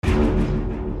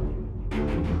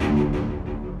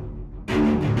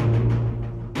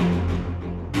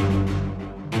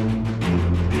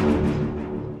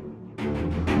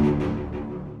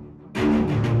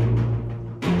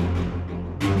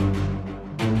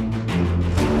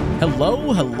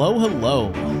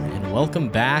Hello, and welcome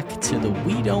back to the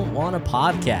We Don't Wanna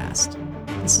podcast.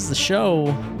 This is the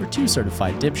show where two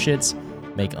certified dipshits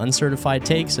make uncertified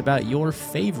takes about your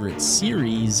favorite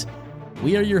series.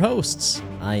 We are your hosts.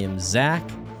 I am Zach,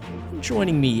 and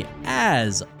joining me,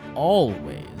 as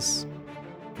always,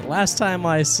 the last time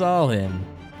I saw him,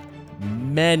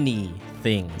 many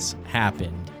things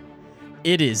happened.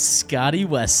 It is Scotty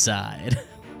Westside.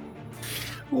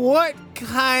 What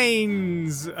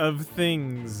kinds of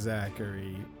things,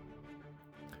 Zachary?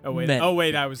 Oh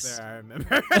wait, I was there. I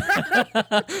remember.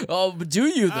 Oh, do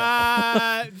you though?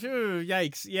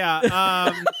 Yikes!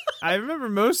 Yeah, I remember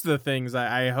most of the things.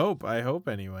 I hope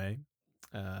anyway.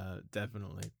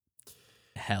 Definitely.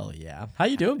 Hell yeah! How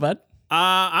you doing, bud?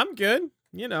 I'm good.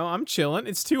 You know, I'm chilling.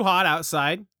 It's too hot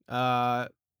outside. It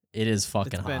is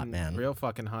fucking it's hot, been man. Real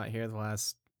fucking hot here the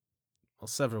last,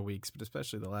 several weeks, but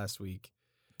especially the last week.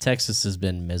 Texas has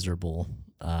been miserable.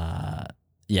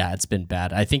 Yeah, it's been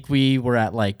bad. I think we were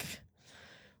at like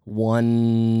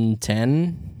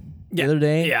 110 the other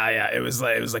day. Yeah. It was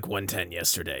like 110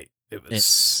 yesterday. It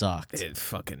sucked.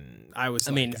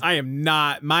 I am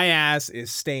not. My ass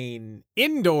is staying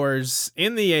indoors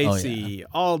in the AC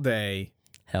all day.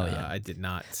 Hell yeah. I did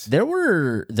not. There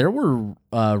were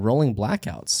rolling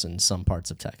blackouts in some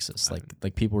parts of Texas.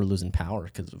 Like people were losing power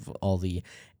because of all the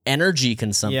energy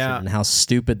consumption and how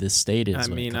stupid this state is.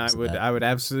 I would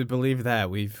absolutely believe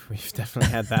that. We've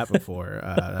definitely had that before.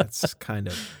 That's kind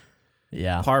of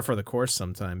par for the course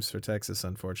sometimes for Texas,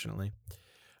 unfortunately.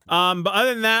 But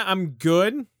other than that, I'm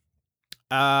good. Cool.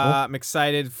 I'm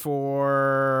excited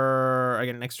for I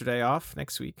get an extra day off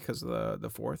next week because the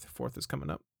 4th. 4th is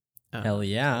coming up. Hell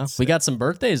yeah. We got some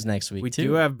birthdays next week, we too.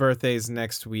 do have birthdays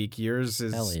next week. Yours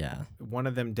is one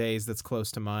of them days that's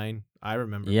close to mine. I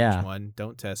remember which one.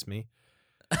 Don't test me.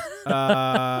 Wait,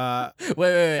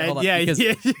 hold on.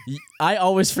 I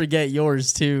always forget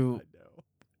yours, too. I know.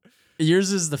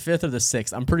 Yours is the 5th or the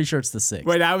 6th. I'm pretty sure it's the 6th.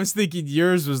 Wait, I was thinking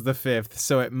yours was the 5th,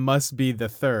 so it must be the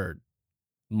 3rd.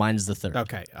 Mine's the 3rd.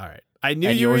 Okay, all right. I knew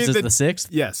and you yours were is the 6th?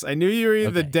 Yes, I knew you were either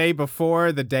the day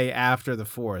before, the day after the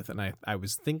 4th, and I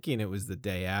was thinking it was the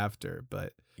day after,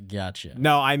 but gotcha.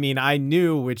 No, I mean I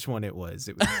knew which one it was.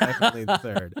 It was definitely the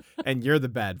 3rd, and you're the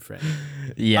bad friend.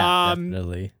 Yeah,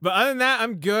 definitely. But other than that,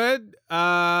 I'm good.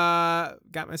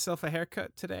 Got myself a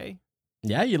haircut today.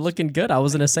 Yeah, you're looking good. I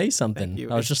was gonna say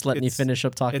something. I was just letting you finish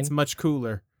up talking. It's much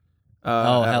cooler.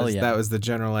 Hell yeah! That was the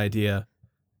general idea.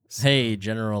 Hey,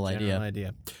 general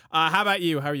idea. How about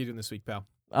you? How are you doing this week, pal?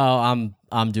 Oh,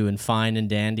 I'm doing fine and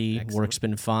dandy. Excellent. Work's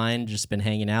been fine. Just been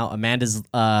hanging out. Amanda's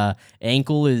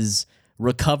ankle is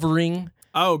recovering.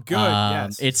 Oh, good.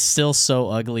 Yes. It's still so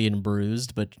ugly and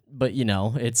bruised, but you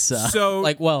know, it's so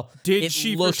did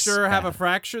she for sure bad. Have a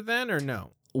fracture then, or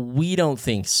no? We don't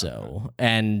think so,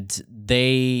 and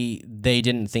they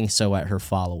didn't think so at her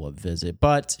follow-up visit,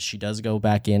 but she does go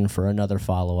back in for another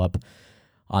follow-up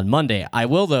on Monday. I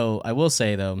will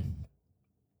say though,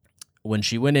 when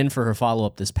she went in for her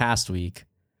follow-up this past week,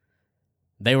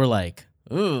 they were like,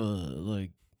 "Ooh,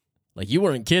 like you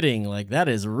weren't kidding. Like that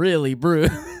is really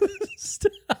bruised."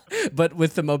 But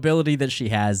with the mobility that she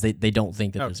has, they don't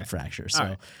think that there's a fracture.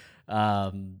 So,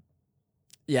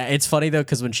 yeah, it's funny though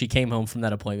because when she came home from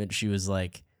that appointment, she was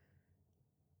like,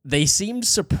 they seemed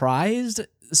surprised.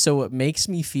 So it makes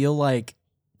me feel like,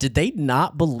 did they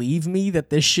not believe me that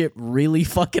this shit really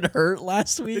fucking hurt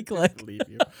last week? Like, believe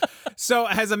you. So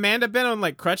has Amanda been on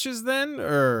like crutches then,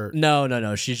 or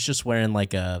no? She's just wearing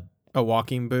like a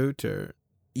walking boot, or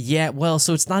well,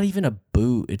 so it's not even a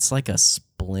boot. It's like a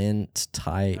splint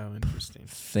type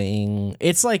thing.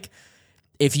 It's like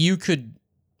if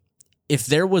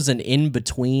there was an in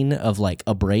between of like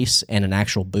a brace and an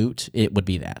actual boot, it would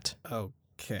be that.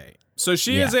 Okay. So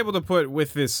she is able to put,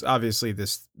 with this, obviously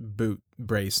this boot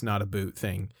brace, not a boot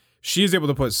thing, she is able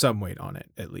to put some weight on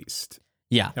it at least.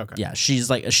 Yeah. Okay. Yeah. She's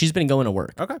been going to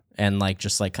work. Okay. And like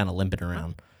just like kind of limping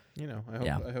around. You know,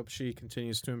 I hope she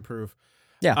continues to improve.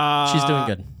 Yeah. She's doing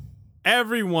good.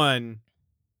 Everyone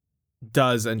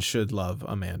does and should love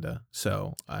Amanda.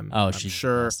 So I'm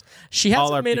sure she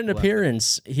hasn't made an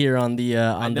appearance here on the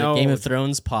Game of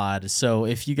Thrones pod. So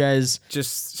if you guys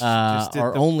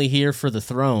are only here for the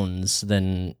thrones,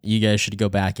 then you guys should go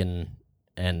back and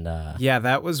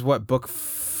that was what book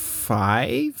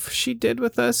 5 she did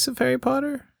with us of Harry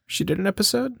Potter. She did an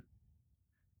episode.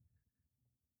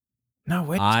 No,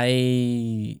 wait.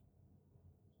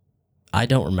 I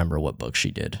don't remember what book she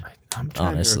did. I'm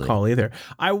trying to recall either.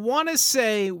 I want to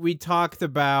say we talked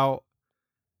about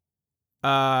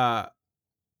the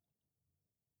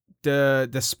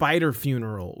spider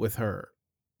funeral with her.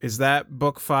 Is that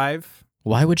book 5?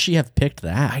 Why would she have picked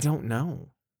that? I don't know.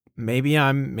 Maybe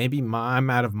I'm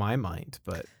out of my mind,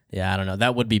 but yeah, I don't know.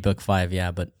 That would be book 5,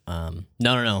 yeah, but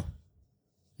no,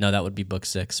 that would be book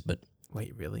 6. But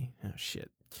wait, really? Oh shit.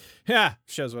 Yeah,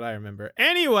 shows what I remember.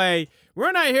 Anyway,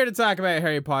 we're not here to talk about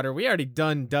Harry Potter. We already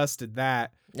dusted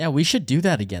that. Yeah, we should do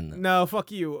that again, then. No, fuck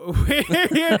you. We're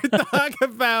here to talk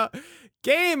about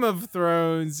Game of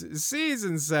Thrones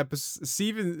season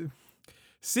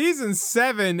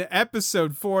 7,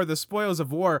 episode 4, The Spoils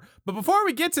of War. But before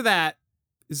we get to that,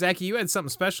 Zachy, you had something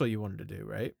special you wanted to do,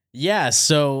 right? Yeah.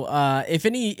 So, if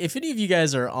any of you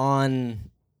guys are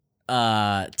on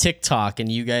TikTok and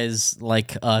you guys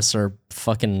like us are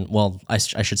fucking, well, I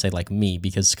should say like me,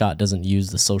 because Scott doesn't use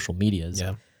the social medias.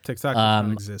 Yeah. TikTok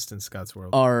doesn't exist in Scott's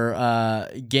world. Are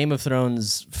Game of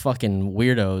Thrones fucking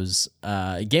weirdos.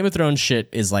 Game of Thrones shit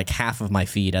is like half of my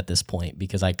feed at this point,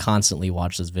 because I constantly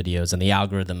watch those videos and the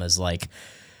algorithm is like,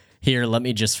 here, let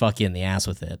me just fuck you in the ass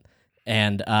with it.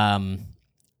 And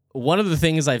one of the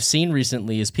things I've seen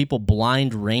recently is people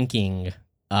blind ranking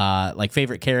like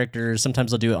favorite characters. Sometimes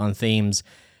they'll do it on themes.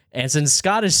 And since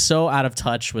Scott is so out of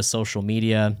touch with social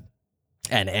media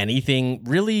and anything,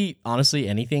 really, honestly,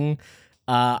 anything,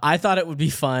 I thought it would be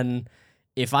fun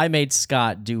if I made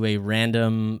Scott do a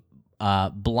random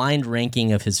blind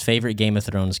ranking of his favorite Game of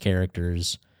Thrones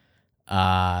characters.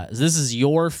 This is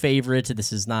your favorite.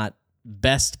 This is not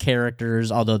best characters,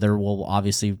 although there will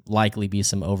obviously likely be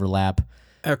some overlap.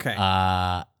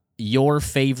 Okay. Your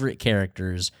favorite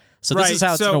characters. So this is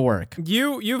how it's going to work.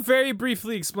 You very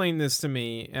briefly explained this to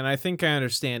me, and I think I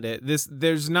understand it.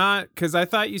 There's not, because I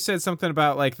thought you said something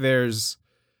about like there's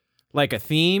like a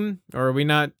theme, or are we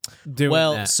not doing that?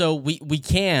 Well, so we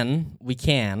can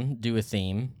do a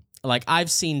theme. Like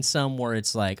I've seen some where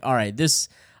it's like, all right,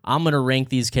 I'm gonna rank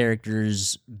these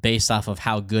characters based off of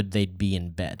how good they'd be in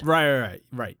bed. Right.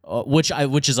 Which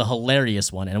is a hilarious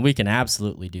one, and we can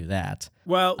absolutely do that.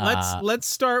 Well, let's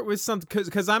start with something,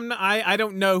 because I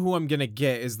don't know who I'm gonna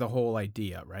get is the whole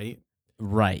idea, right?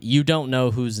 Right. You don't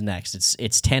know who's next.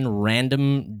 It's 10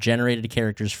 random generated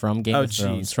characters from Game of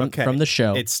Thrones from the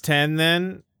show. It's 10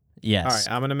 then? Yes. All right,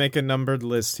 I'm going to make a numbered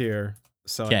list here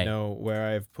so I know where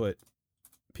I've put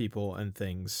people and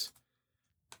things.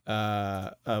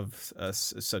 So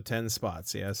 10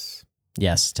 spots, yes?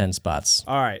 Yes, 10 spots.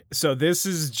 All right. So this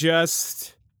is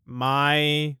just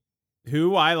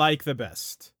who I like the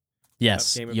best.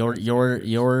 Yes.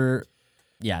 Your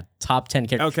top 10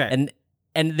 characters. Okay.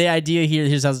 And the idea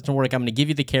here's how it's going to work. I'm going to give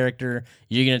you the character.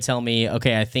 You're going to tell me,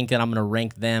 okay, I think that I'm going to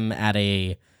rank them at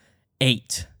a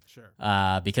 8. Sure.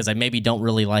 Because I maybe don't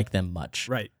really like them much.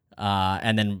 Right.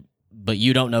 But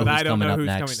you don't know who's coming up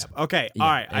next. Okay. Yeah, all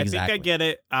right. Exactly. I think I get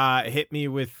it. Hit me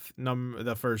with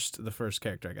the first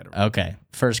character I got to rank. Okay.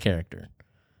 First character.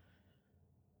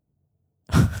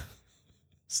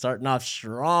 Starting off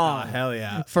strong. Oh, hell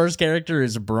yeah. First character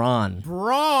is Bronn.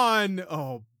 Bronn.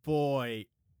 Oh, boy.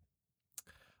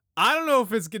 I don't know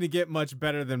if it's going to get much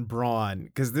better than Bronn,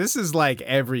 because this is like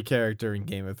every character in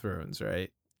Game of Thrones,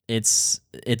 right? It's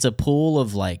a pool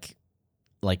of like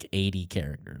 80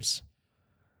 characters.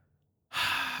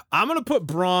 I'm going to put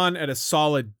Bronn at a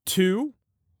solid 2.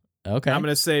 Okay. I'm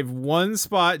going to save one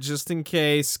spot just in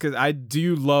case, because I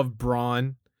do love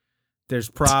Bronn. There's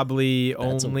probably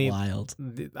wild.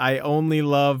 I only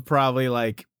love probably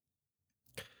like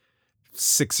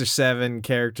 6 or 7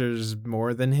 characters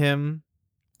more than him.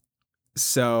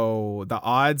 So the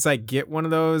odds I get one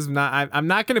of those, I'm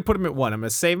not going to put him at 1. I'm going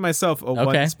to save myself a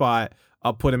 1 spot.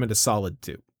 I'll put him at a solid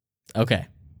 2. Okay.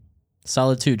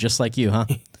 Solid 2, just like you, huh?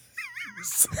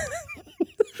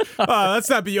 Oh, let's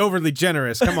not be overly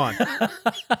generous. Come on.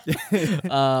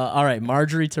 All right,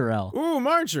 Marjorie Tyrell. Ooh,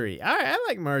 Marjorie. All right, I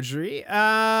like Marjorie.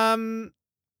 I'm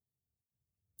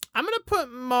going to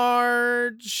put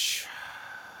Marge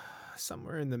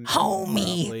somewhere in the middle.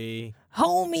 Homie,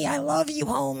 I love you,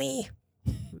 homie.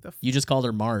 You just called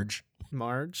her Marge.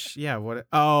 Marge? Yeah, what?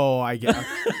 Oh, I get it.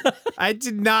 I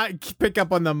did not pick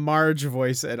up on the Marge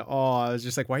voice at all. I was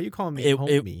just like, why are you calling me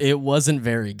homie? It wasn't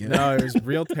very good. No, it was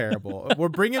real terrible. We're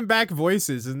bringing back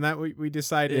voices. Isn't that what we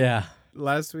decided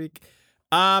last week?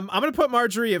 I'm going to put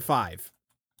Marjorie at 5.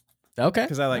 Okay.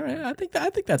 Because I like right. I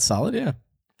think that's solid, yeah.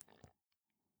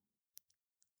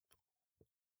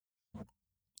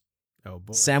 Oh,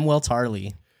 boy. Samwell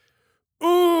Tarly.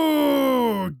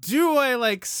 Ooh, do I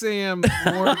like Sam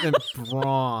more than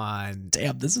Bronn?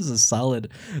 Damn, this is a solid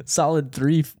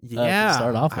 3 to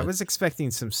start off with. I was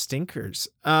expecting some stinkers.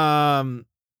 I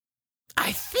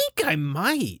think I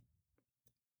might.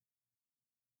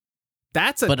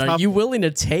 But are you willing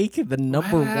to take the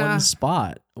number one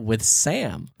spot with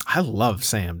Sam? I love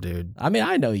Sam, dude. I mean,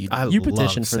 I know you. You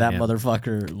petition for that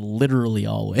motherfucker literally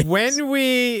always.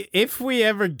 If we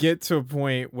ever get to a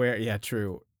point where, yeah,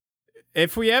 true.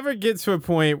 If we ever get to a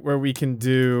point where we can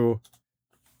do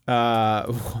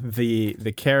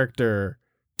the character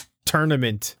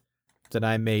tournament that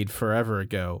I made forever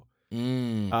ago,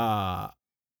 if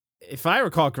I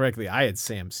recall correctly, I had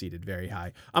Sam seated very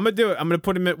high. I'm gonna do it. I'm gonna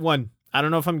put him at 1. I don't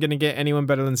know if I'm gonna get anyone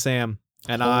better than Sam,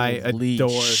 and Holy I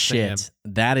adore shit. Sam.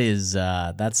 That is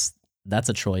that's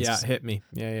a choice. Yeah, hit me.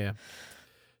 Yeah.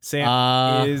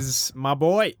 Sam is my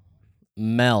boy.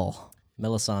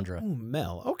 Melisandre. Ooh,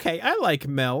 Mel. Okay, I like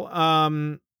Mel.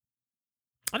 I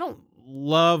don't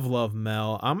love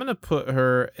Mel. I'm gonna put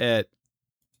her at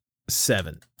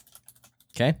 7.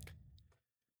 Okay.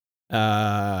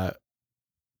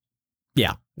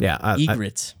 Yeah.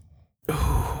 Egret.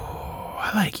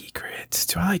 I like Egret.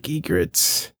 Do I like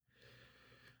Egret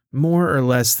more or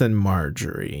less than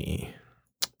Marjorie?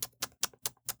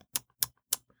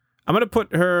 I'm going to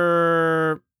put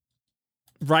her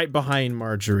right behind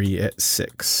Marjorie at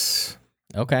 6.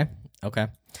 Okay.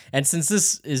 And since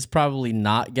this is probably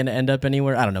not going to end up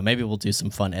anywhere, I don't know, maybe we'll do some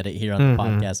fun edit here on the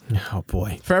podcast. Oh,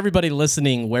 boy. For everybody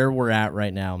listening, where we're at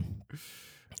right now,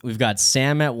 we've got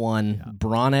Sam at 1,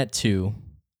 Bronn at 2,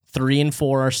 3 and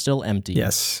 4 are still empty.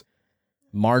 Yes.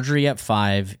 Marjorie at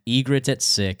 5, Egret at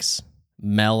 6,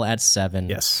 Mel at 7.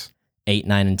 Yes. 8,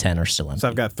 9, and 10 are still empty. So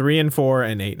I've got 3 and 4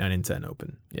 and 8, 9, and 10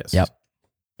 open. Yes. Yep.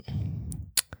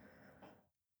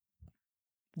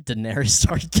 Daenerys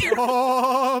Targaryen.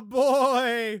 Oh,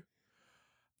 boy.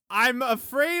 I'm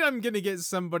afraid I'm going to get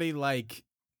somebody like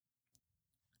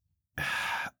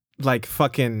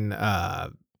fucking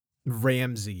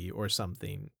Ramsay or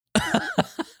something.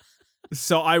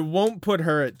 So I won't put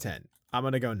her at 10. I'm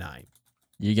going to go 9.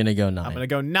 You're going to go 9. I'm going to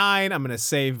go 9. I'm going to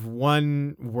save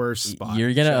one worse spot.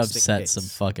 You're going to upset some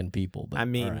fucking people. But I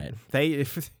mean, all right.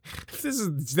 if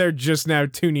they're just now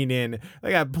tuning in,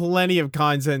 they got plenty of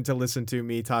content to listen to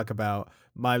me talk about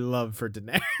my love for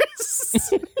Daenerys.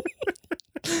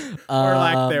 Or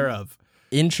lack thereof.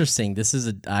 Interesting.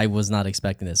 I was not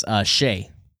expecting this. Shay.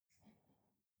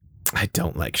 I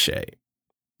don't like Shay.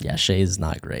 Yeah, Shay is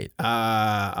not great. Will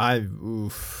I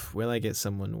get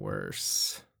someone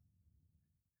worse?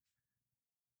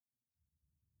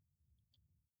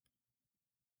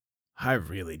 I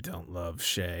really don't love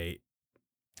Shay.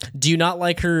 Do you not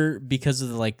like her because of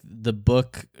the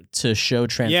book to show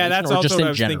translation? Yeah, that's or also just what in I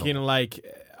was general? thinking.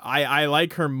 I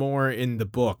like her more in the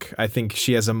book. I think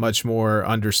she has a much more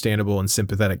understandable and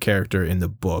sympathetic character in the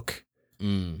book.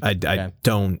 I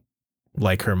don't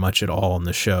like her much at all in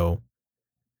the show.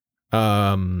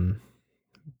 I'm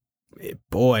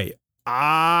gonna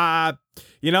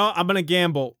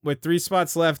gamble with 3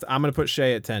 spots left. I'm gonna put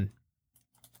Shay at 10.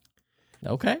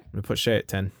 Okay, I'm gonna put Shay at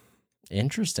 10.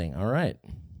 Interesting. All right.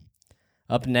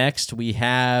 Up next, we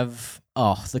have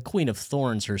the Queen of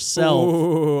Thorns herself,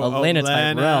 Olenna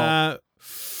Tyrell.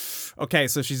 Okay,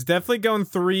 so she's definitely going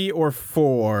 3 or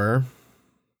 4.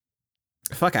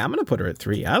 Fuck, I'm gonna put her at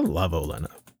 3. I love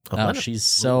Olenna. She's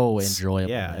so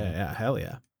enjoyable. Yeah, hell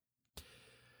yeah.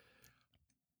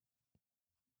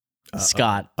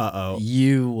 Scott,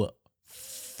 you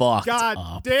fucked God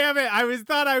up. Damn it!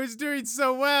 Thought I was doing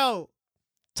so well.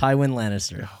 Tywin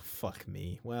Lannister. Oh, fuck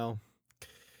me. Well,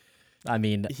 I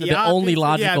mean, the only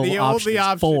logical option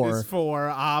is 4.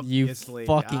 Obviously. You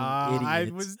fucking idiot.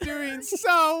 I was doing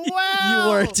so well. You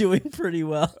were doing pretty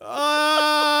well.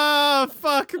 Oh,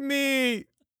 fuck me.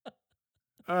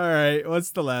 All right,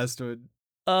 what's the last one?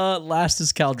 Last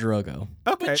is Khal Drogo.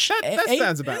 Okay, that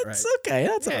sounds about right. It's okay.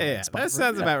 That's that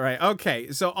sounds about right.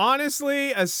 Okay, so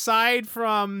honestly, aside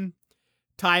from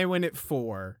Tywin at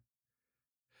 4,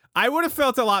 I would have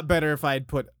felt a lot better if I had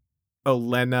put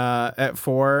Olenna at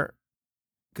 4,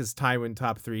 because Tywin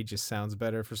top 3 just sounds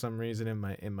better for some reason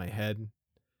in my head.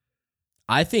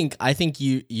 I think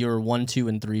your 1, 2,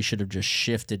 and 3 should have just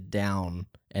shifted down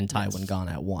and Tywin gone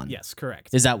at 1. Yes,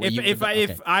 correct. Is that what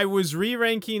if I was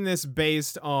re-ranking this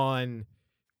based on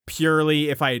purely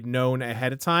if I had known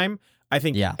ahead of time, I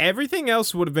think everything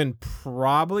else would have been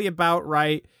probably about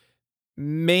right.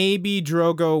 Maybe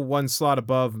Drogo 1 slot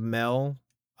above Mel.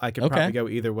 I could probably go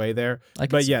either way there.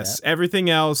 But yes, everything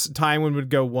else, Tywin would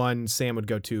go 1, Sam would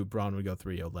go 2, Bronn would go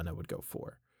 3, Olenna would go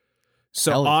 4.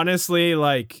 So honestly,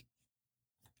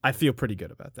 I feel pretty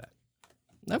good about that.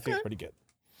 Okay. I feel pretty good.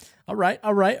 All right.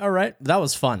 That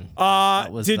was fun.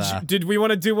 Did we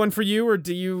want to do one for you, or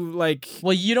do you like?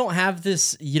 Well, you don't have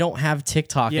this. You don't have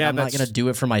TikTok. Yeah, and I'm not gonna do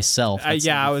it for myself. I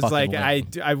was like,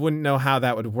 I wouldn't know how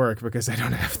that would work because I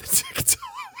don't have the TikTok.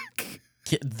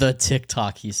 The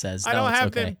TikTok, he says. I don't have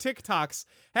okay. them TikToks.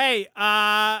 Hey,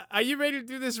 are you ready to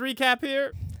do this recap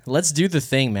here? Let's do the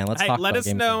thing, man. Let's talk about Let us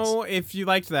Game of know Thrones. if you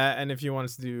liked that and if you want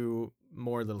us to do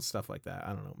more little stuff like that. I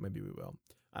don't know. Maybe we will.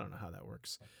 I don't know how that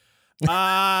works.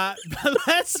 But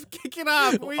let's kick it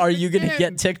off. Are you going to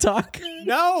get TikTok?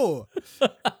 No.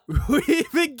 We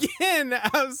begin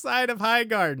outside of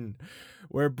Highgarden,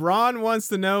 where Bronn wants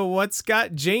to know what's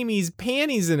got Jaime's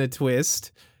panties in a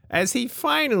twist as he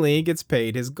finally gets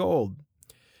paid his gold.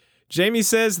 Jaime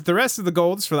says that the rest of the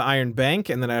gold is for the Iron Bank,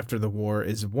 and that after the war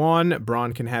is won,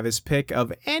 Bronn can have his pick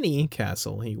of any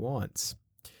castle he wants.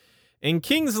 In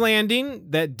King's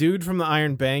Landing, that dude from the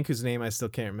Iron Bank, whose name I still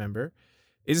can't remember,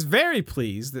 is very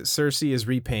pleased that Cersei is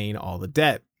repaying all the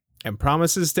debt, and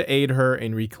promises to aid her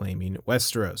in reclaiming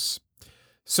Westeros.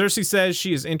 Cersei says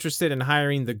she is interested in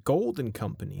hiring the Golden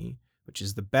Company, which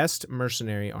is the best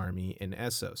mercenary army in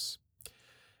Essos.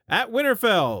 At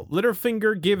Winterfell,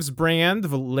 Littlefinger gives Bran the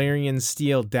Valyrian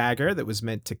steel dagger that was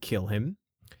meant to kill him.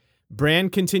 Bran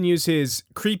continues his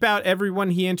creep out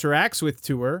everyone he interacts with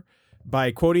tour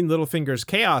by quoting Littlefinger's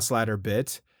Chaos Ladder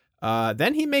bit.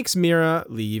 Then he makes Mira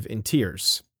leave in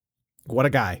tears. What a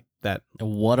guy.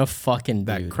 What a fucking dude.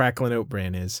 That crackling oat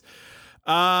Bran is.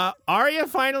 Arya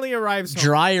finally arrives home.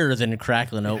 Drier than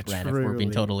crackling oat Bran, if we're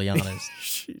being totally honest.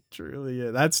 She truly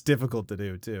is. That's difficult to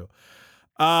do, too.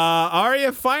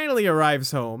 Arya finally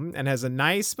arrives home and has a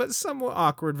nice but somewhat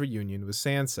awkward reunion with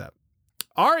Sansa.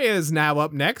 Arya is now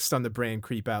up next on the Bran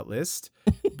creep out list,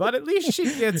 but at least she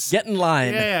gets... Get in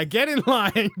line. Yeah, get in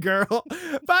line, girl.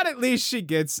 But at least she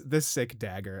gets the sick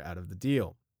dagger out of the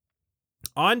deal.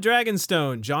 On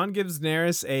Dragonstone, Jon gives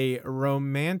Daenerys a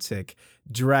romantic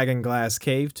Dragonglass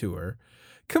cave tour,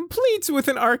 complete with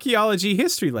an archaeology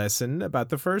history lesson about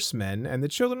the First Men and the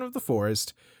Children of the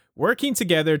Forest working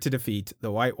together to defeat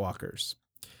the White Walkers.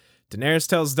 Daenerys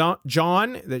tells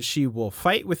Jon that she will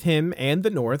fight with him and the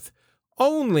North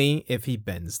only if he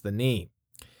bends the knee.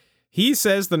 He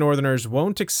says the Northerners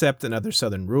won't accept another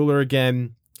Southern ruler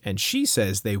again, and she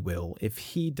says they will if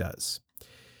he does.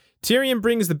 Tyrion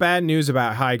brings the bad news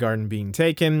about Highgarden being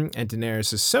taken, and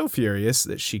Daenerys is so furious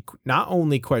that she not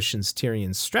only questions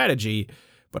Tyrion's strategy,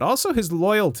 but also his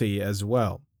loyalty as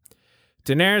well.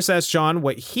 Daenerys asks Jon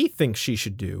what he thinks she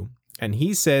should do, and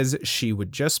he says she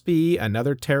would just be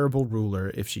another terrible ruler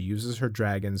if she uses her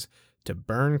dragons to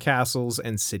burn castles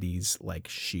and cities like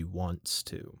she wants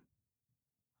to.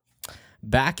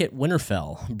 Back at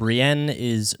Winterfell, Brienne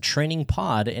is training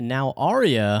Pod, and now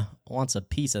Arya wants a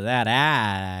piece of that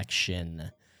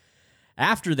action.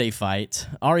 After they fight,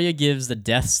 Arya gives the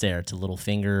death stare to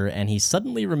Littlefinger, and he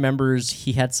suddenly remembers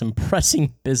he had some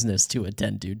pressing business to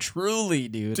attend to. Truly,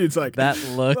 dude. Dude's like, that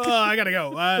look. Oh, I gotta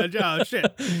go. Oh, shit.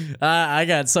 I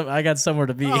got somewhere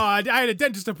to be. Oh, I had a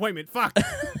dentist appointment. Fuck.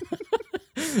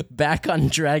 Back on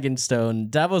Dragonstone,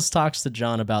 Davos talks to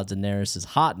Jon about Daenerys'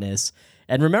 hotness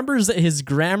and remembers his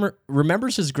grammar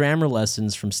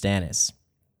lessons from Stannis.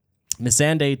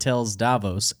 Missandei tells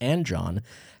Davos and Jon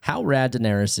how rad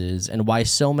Daenerys is and why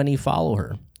so many follow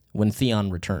her when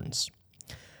Theon returns.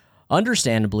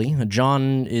 Understandably,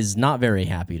 Jon is not very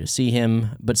happy to see him,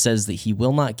 but says that he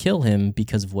will not kill him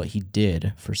because of what he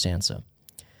did for Sansa.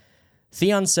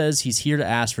 Theon says he's here to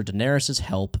ask for Daenerys'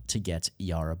 help to get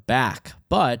Yara back,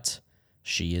 but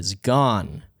she is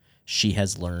gone. She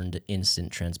has learned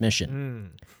instant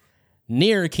transmission.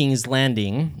 Near King's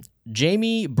Landing,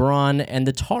 Jaime, Bronn, and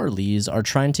the Tarleys are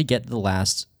trying to get the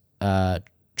last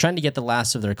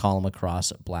of their column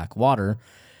across Blackwater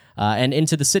and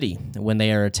into the city when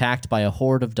they are attacked by a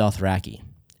horde of Dothraki.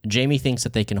 Jaime thinks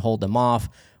that they can hold them off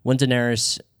when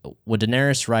Daenerys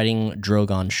riding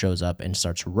Drogon shows up and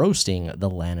starts roasting the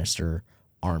Lannister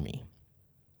army.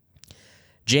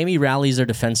 Jaime rallies their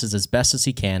defenses as best as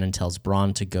he can and tells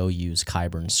Bronn to go use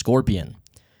Qyburn's Scorpion.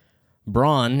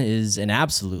 Bronn is an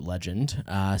absolute legend,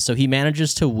 so he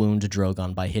manages to wound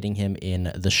Drogon by hitting him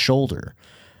in the shoulder.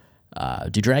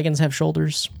 Do dragons have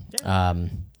shoulders? Yeah.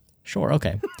 Sure,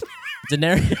 okay.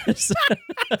 Daenerys.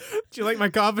 Do you like my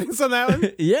confidence on that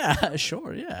one? Yeah,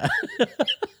 sure, yeah.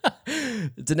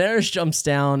 Daenerys jumps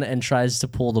down and tries to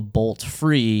pull the bolt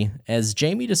free as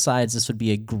Jaime decides this would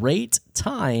be a great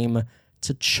time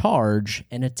to charge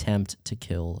and attempt to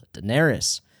kill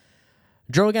Daenerys.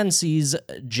 Drogon sees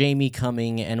Jaime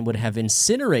coming and would have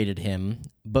incinerated him,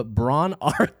 but Bronn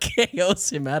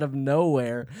RKOs him out of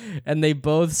nowhere, and they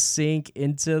both sink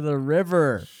into the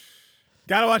river.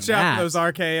 Gotta watch out for those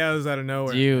RKOs out of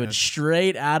nowhere. Dude, man.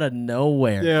 Straight out of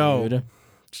nowhere, dude.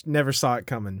 Never saw it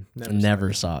coming.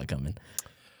 Never saw it coming.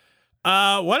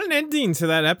 What an ending to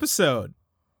that episode.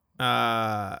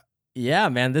 Yeah,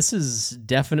 man, this is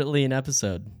definitely an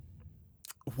episode.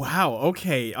 Wow.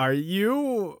 Okay. Are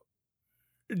you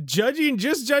judging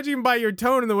by your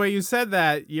tone and the way you said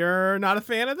that, you're not a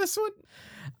fan of this one?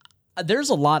 There's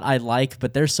a lot I like,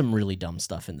 but there's some really dumb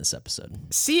stuff in this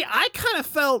episode. See, I kind of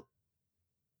felt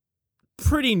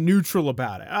pretty neutral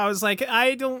about it. I was like,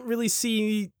 I don't really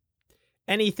see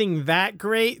anything that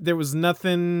great. There was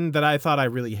nothing that I thought I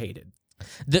really hated.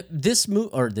 This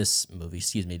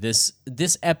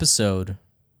episode,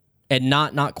 and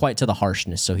not quite to the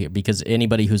harshness. So here, because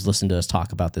anybody who's listened to us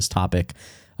talk about this topic,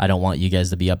 I don't want you guys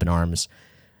to be up in arms,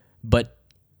 but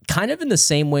kind of in the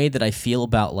same way that I feel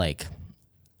about like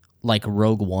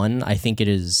Rogue One. I think it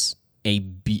is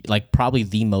probably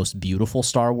the most beautiful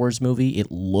Star Wars movie.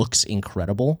 It looks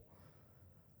incredible.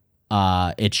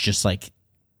 It's just like,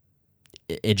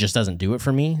 it just doesn't do it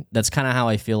for me. That's kind of how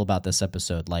I feel about this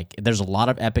episode. Like, there's a lot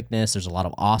of epicness. There's a lot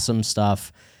of awesome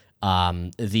stuff.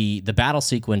 The battle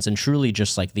sequence and truly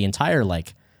just like the entire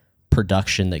like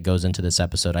production that goes into this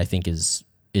episode, I think is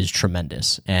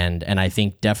tremendous. And I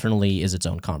think definitely is its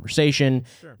own conversation.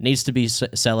 Sure. Needs to be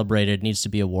celebrated, needs to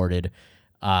be awarded.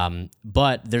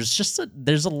 But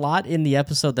there's a lot in the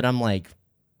episode that I'm like,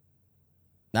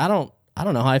 I don't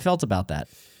know how I felt about that.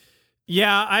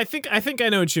 Yeah, I think I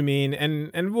know what you mean,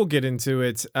 and we'll get into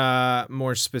it,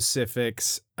 more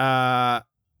specifics. I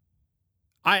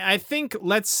think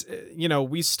let's,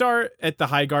 we start at the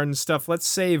High Garden stuff. Let's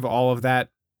save all of that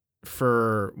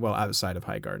for, well, outside of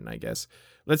High Garden, I guess.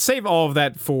 Let's save all of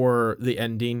that for the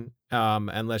ending,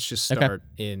 and let's just start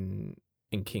in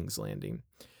King's Landing.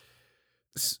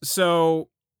 So,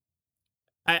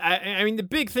 I mean, the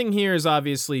big thing here is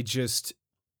obviously just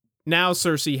now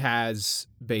Cersei has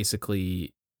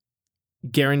basically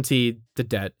guaranteed the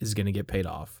debt is going to get paid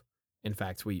off. In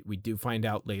fact, we do find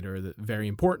out later that, very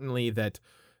importantly, that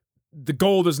the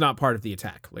gold is not part of the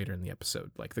attack later in the episode.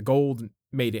 Like, the gold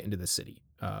made it into the city.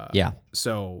 Yeah.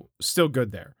 So still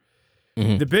good there.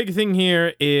 Mm-hmm. The big thing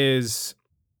here is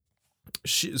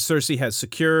Cersei has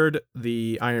secured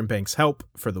the Iron Bank's help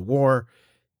for the war.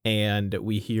 And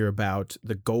we hear about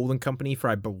the Golden Company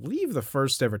for, I believe, the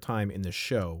first ever time in the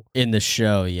show. In the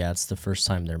show, yeah, it's the first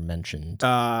time they're mentioned.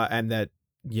 And that,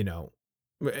 they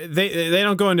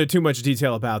don't go into too much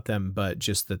detail about them, but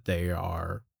just that they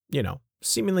are,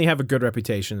 seemingly have a good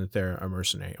reputation, that they're a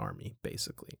mercenary army,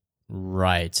 basically.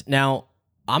 Right. Now,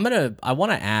 I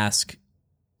want to ask,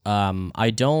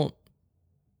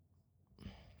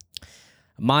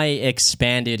 my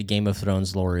expanded Game of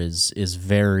Thrones lore is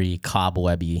very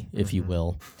cobwebby, if you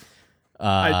will.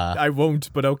 I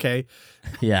won't, but okay.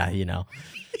 Yeah,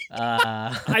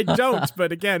 I don't,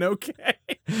 but again, okay.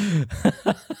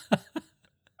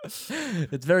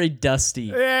 It's very dusty.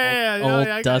 Yeah,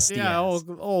 old dusty ass.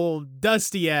 Old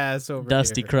dusty ass over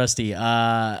Dusty here. crusty.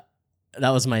 That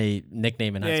was my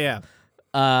nickname in high school.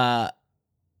 Yeah.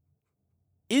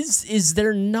 Is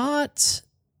there not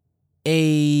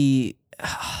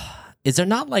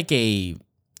like a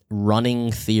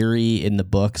running theory in the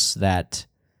books that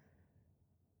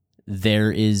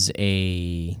there is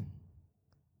a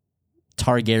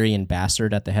Targaryen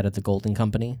bastard at the head of the Golden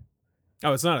Company?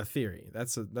 Oh, it's not a theory.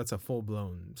 That's a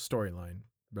full-blown storyline,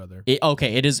 brother.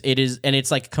 It is, and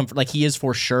it's like he is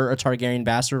for sure a Targaryen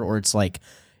bastard, or it's like,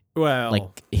 well,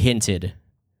 like hinted.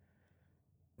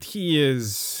 He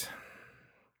is.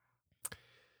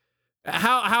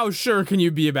 How sure can you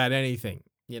be about anything?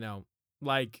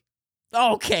 Like.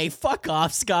 Okay, fuck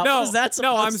off, Scott. No, what is that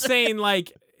no, I'm to saying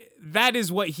like that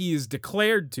is what he is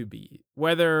declared to be.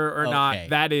 Whether or not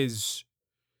that is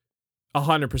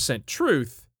 100%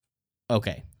 truth.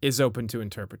 Okay. Is open to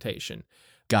interpretation.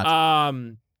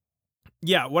 Gotcha.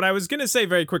 Yeah, what I was going to say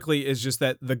very quickly is just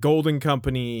that the Golden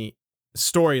Company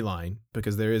storyline,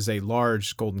 because there is a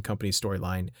large Golden Company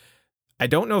storyline, I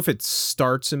don't know if it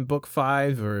starts in book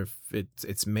 5 or if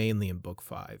it's mainly in book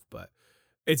 5, but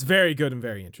it's very good and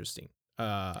very interesting.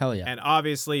 Hell yeah. And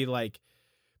obviously, like,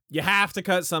 you have to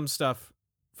cut some stuff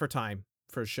for time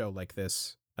for a show like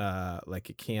this. Like,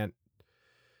 it can't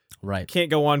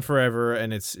go on forever,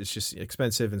 and it's just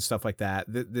expensive and stuff like that.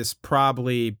 This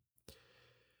probably,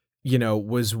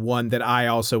 was one that I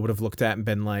also would have looked at and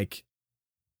been like,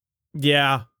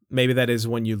 yeah, maybe that is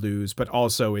one you lose, but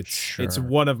also it's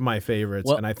one of my favorites.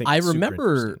 Well, and I think I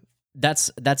remember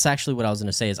that's actually what I was going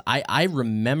to say is I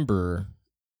remember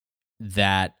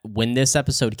that when this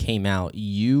episode came out,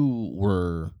 you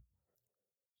were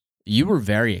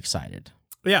very excited.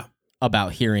 Yeah.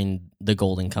 About hearing the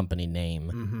Golden Company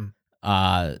name.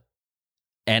 Mm-hmm.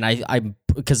 And I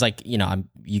because like,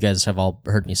 you guys have all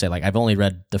heard me say, like, I've only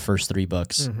read the first 3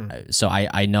 books. Mm-hmm. So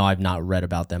I know I've not read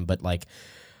about them, but like,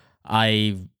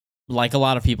 I like a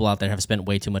lot of people out there have spent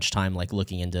way too much time like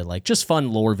looking into like just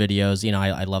fun lore videos. You know,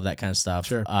 I love that kind of stuff.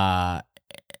 Sure.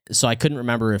 So I couldn't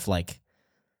remember if like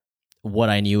what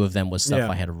I knew of them was stuff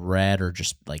I had read or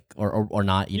just like or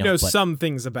not. You know, some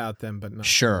things about them, but not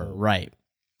sure, right.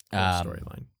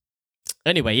 Storyline.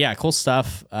 Anyway, yeah, cool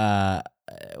stuff.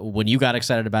 When you got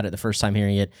excited about it the first time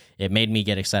hearing it, it made me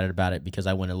get excited about it because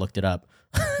I went and looked it up.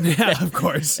 Yeah, of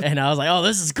course. And I was like, oh,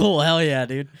 this is cool. Hell yeah,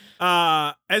 dude.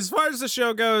 As far as the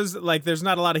show goes, like, there's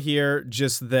not a lot of here.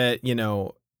 Just that, you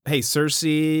know, hey,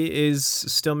 Cersei is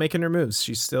still making her moves.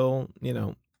 She's still, you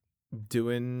know,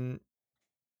 doing.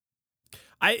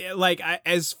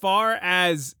 As far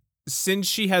as since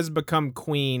she has become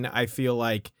queen, I feel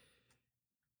like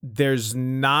there's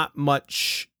not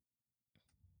much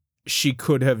she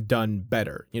could have done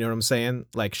better. You know what I'm saying?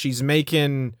 Like, she's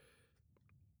making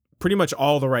pretty much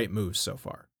all the right moves so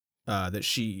far that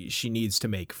she needs to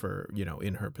make for, you know,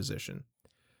 in her position.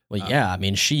 Well, yeah, I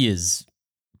mean, she is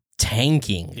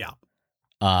tanking. Yeah.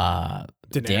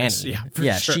 Daenerys, Dany.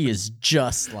 Yeah, sure. She is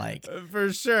just like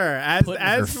for sure.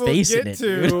 As we'll get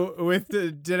to with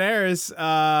the Daenerys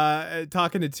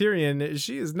talking to Tyrion,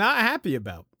 she is not happy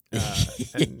about.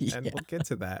 And we'll get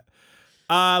to that.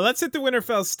 Let's hit the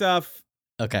Winterfell stuff.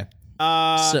 Okay.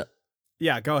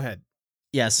 Yeah, go ahead.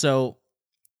 Yeah, so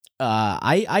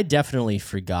I definitely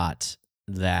forgot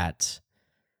that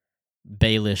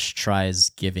Baelish tries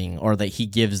giving, or that he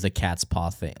gives the cat's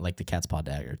paw thing, like the cat's paw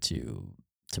dagger to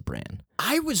Bran.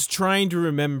 I was trying to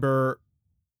remember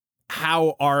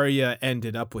how Arya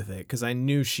ended up with it because I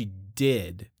knew she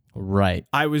did. Right.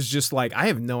 I was just like, I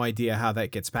have no idea how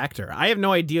that gets back to her. I have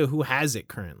no idea who has it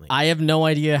currently. I have no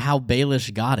idea how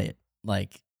Baelish got it.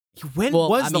 Like, when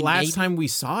was the last time we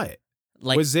saw it?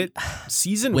 Like, was it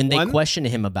season when 1? They questioned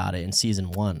him about it in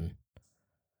season 1.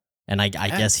 And I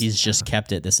guess he's just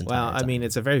kept it this entire time. Well, I mean,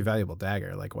 it's a very valuable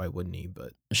dagger. Like, why wouldn't he?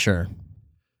 But sure.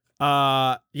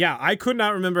 Yeah, I could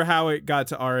not remember how it got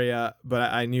to Arya,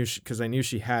 but I knew because I knew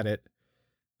she had it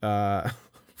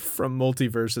from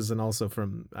multiverses, and also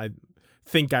from I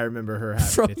think I remember her having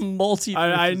from it. Multiverses.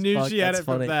 I knew she had it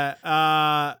funny. from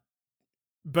that.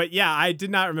 But yeah, I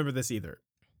did not remember this either.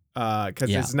 Because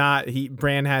it's not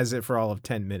Bran has it for all of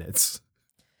 10 minutes.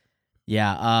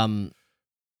 Yeah.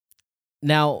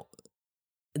 Now,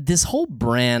 this whole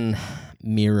Bran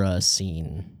Mira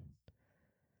scene.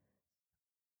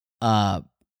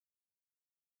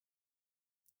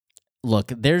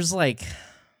 Look, there's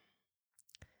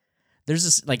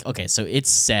this, like, okay, so it's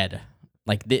said,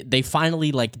 like, they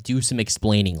finally, like, do some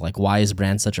explaining, like, why is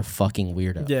Bran such a fucking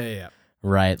weirdo? Yeah.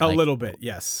 Right? A little bit,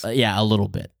 yes. Yeah, a little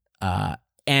bit.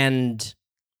 And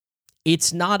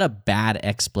it's not a bad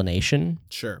explanation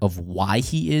of why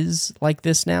he is like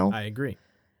this now. I agree.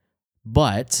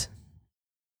 But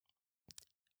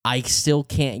I still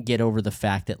can't get over the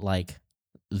fact that, like,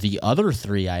 the other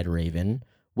three-eyed raven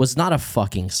was not a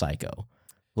fucking psycho.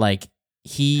 Like,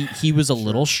 he was a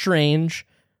little strange,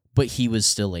 but he was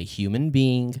still a human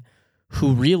being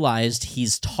who realized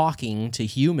he's talking to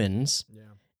humans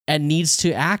and needs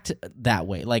to act that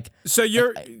way. Like, so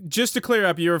you're just to clear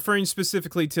up, you're referring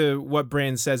specifically to what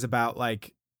Bran says about,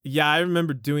 like, yeah, I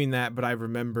remember doing that, but I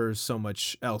remember so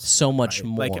much else, so much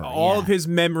more. Like, all of his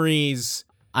memories.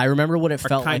 I remember what it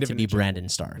felt like to be Brandon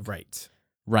Stark.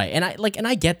 Right. And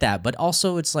I get that, but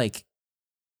also it's like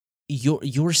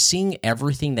you're seeing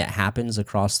everything that happens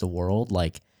across the world.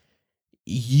 Like,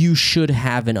 you should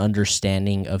have an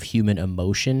understanding of human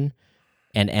emotion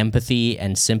and empathy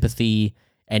and sympathy,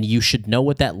 and you should know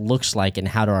what that looks like and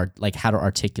how to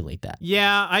articulate that.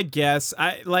 Yeah, I guess.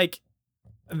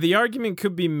 The argument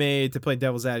could be made, to play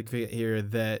devil's advocate here,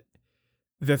 that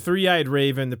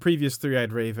the previous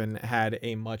three-eyed raven had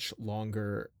a much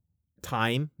longer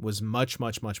time, was much,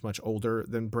 much, much, much older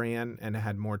than Bran, and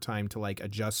had more time to, like,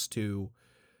 adjust to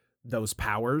those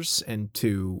powers and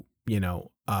to, you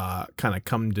know, kind of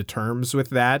come to terms with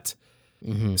that.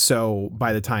 Mm-hmm. So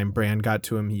by the time Bran got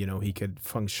to him, you know, he could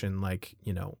function like,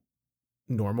 you know,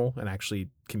 normal and actually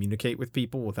communicate with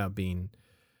people without being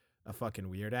a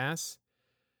fucking weird ass.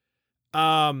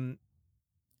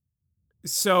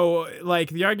 So, like,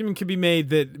 the argument could be made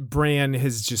that Bran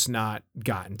has just not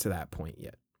gotten to that point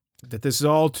yet. That this is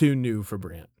all too new for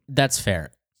Bran. That's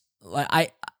fair.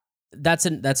 That's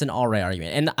an all right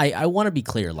argument. And I want to be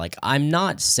clear. Like, I'm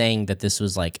not saying that this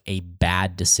was, like, a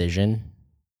bad decision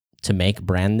to make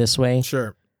Bran this way.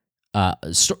 Sure.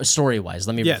 Story-wise,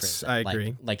 let me rephrase Yes, that. I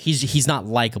agree. Like he's not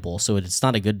likable, so it's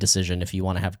not a good decision if you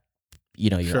want to have, you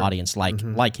know, your audience like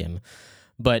him.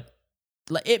 But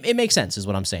it makes sense, is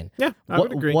what I'm saying. Yeah, I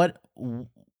would agree. What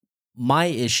my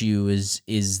issue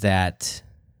is that,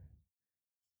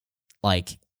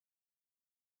 like,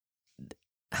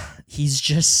 he's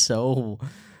just so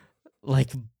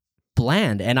like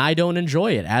bland, and I don't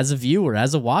enjoy it as a viewer,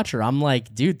 as a watcher. I'm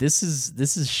like, dude, this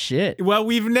is shit. Well,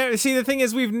 we've never the thing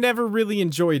is we've never really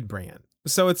enjoyed Bran,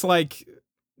 so it's like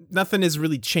nothing has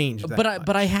really changed.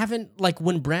 But I haven't, like,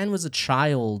 when Bran was a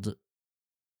child,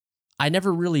 I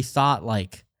never really thought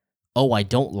like, oh, I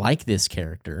don't like this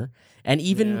character. And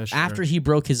even after he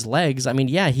broke his legs, I mean,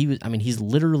 he's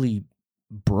literally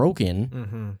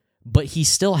broken, but he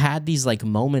still had these like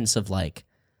moments of like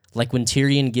when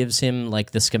Tyrion gives him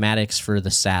like the schematics for the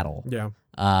saddle. Yeah.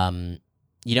 And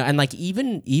like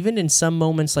even in some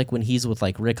moments, like when he's with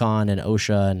like Rickon and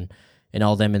Osha and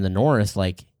all them in the north,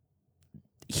 like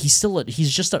he's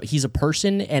a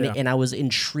person, and I was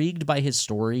intrigued by his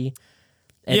story.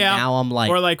 And now I'm like,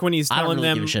 or like when he's telling I don't really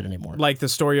them give a shit anymore. Like the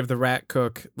story of the rat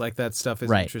cook, like that stuff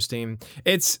is interesting.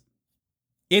 It's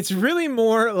really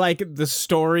more like the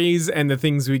stories and the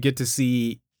things we get to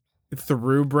see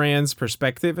through Bran's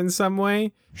perspective in some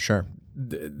way. Sure.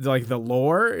 Like the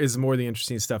lore is more the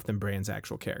interesting stuff than Bran's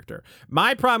actual character.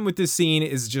 My problem with this scene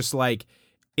is just like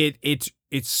it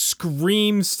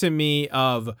screams to me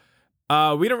of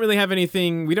we don't really have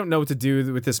anything. We don't know what to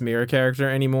do with this Mira character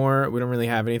anymore. We don't really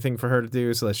have anything for her to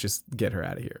do, so let's just get her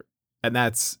out of here. And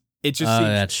it just seems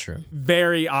that's true.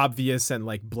 Very obvious and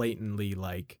like blatantly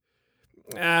like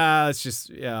it's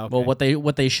just okay. Well,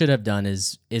 what they should have done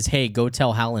is hey, go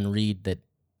tell Howland Reed that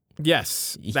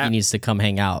he needs to come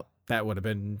hang out. That would have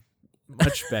been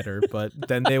much better, but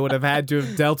then they would have had to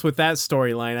have dealt with that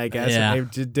storyline, I guess. Yeah.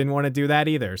 And they didn't want to do that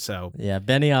either. So yeah,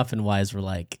 Benioff and Wise were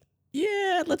like,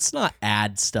 yeah, let's not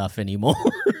add stuff anymore.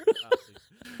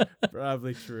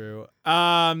 Probably true.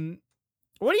 What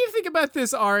do you think about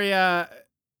this Arya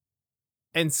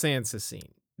and Sansa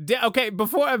scene? Okay,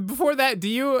 before that, do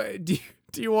you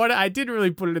want to? I didn't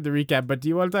really put it in the recap, but do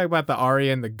you want to talk about the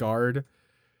Arya and the guard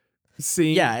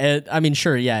scene? Yeah,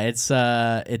 sure. Yeah,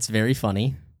 it's very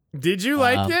funny. Did you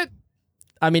like it?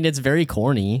 I mean, it's very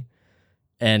corny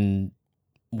and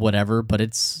whatever, but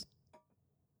it's.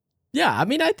 Yeah, I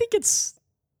mean, I think it's.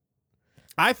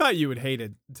 I thought you would hate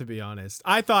it, to be honest.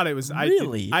 I thought it was.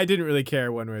 Really? I didn't really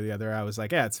care one way or the other. I was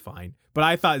like, yeah, it's fine. But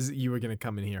I thought you were going to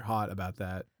come in here hot about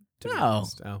that. No,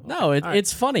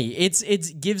 it's funny.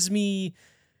 It gives me.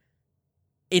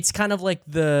 It's kind of like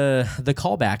the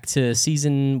callback to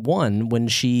season 1 when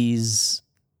she's.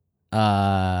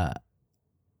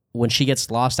 When she gets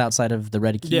lost outside of the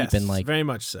Red Keep, yes, and like very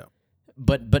much so.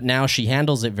 But now she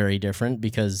handles it very different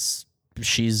because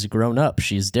she's grown up.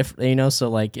 She's different, so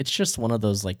like it's just one of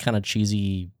those like kind of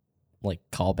cheesy like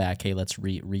callback, hey, let's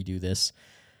redo this.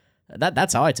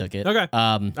 That's how I took it. Okay.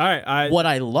 All right. What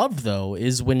I love though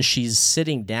is when she's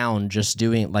sitting down just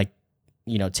doing like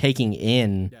taking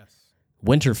in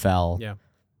Winterfell. Yeah.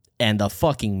 And the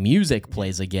fucking music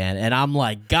plays again, and I'm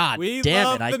like, God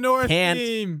damn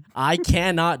it! I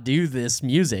cannot do this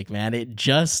music, man. It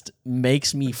just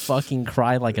makes me fucking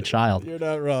cry like a child. You're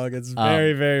not wrong. It's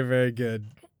very, very, very good.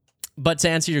 But to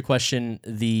answer your question,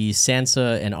 the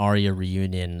Sansa and Arya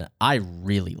reunion, I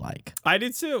really like. I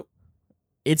did too.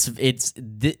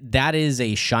 That is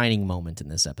a shining moment in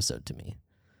this episode to me.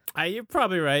 You're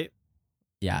probably right.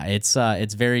 Yeah, it's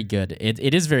very good.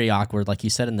 It is very awkward, like you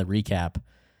said in the recap.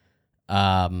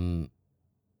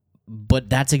 But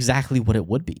that's exactly what it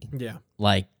would be. Yeah.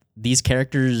 Like these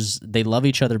characters, they love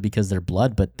each other because they're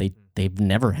blood, but they've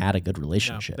never had a good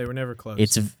relationship. No, they were never close.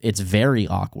 It's very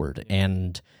awkward,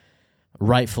 and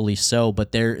rightfully so,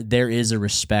 but there is a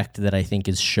respect that I think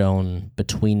is shown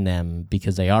between them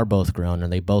because they are both grown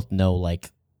and they both know like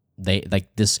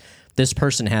this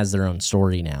person has their own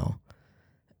story now.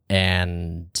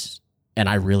 And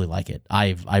I really like it.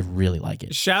 I really like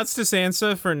it. Shouts to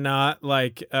Sansa for not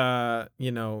like for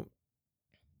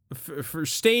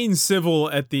staying civil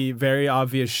at the very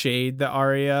obvious shade that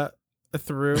Arya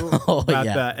threw about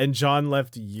that, and Jon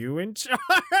left you in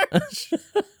charge.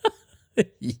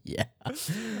 Yeah.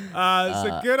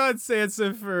 So good on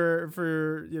Sansa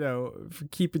for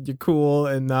keeping you cool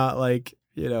and not like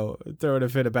throwing a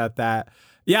fit about that.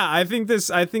 Yeah, I think this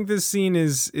scene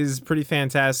is pretty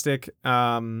fantastic.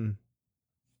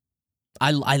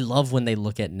 I love when they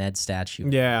look at Ned's statue.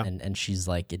 Yeah. And she's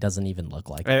like, it doesn't even look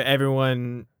like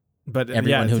everyone. But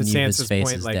everyone who to knew Sansa's his face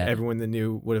point, is like dead. Everyone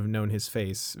that would have known his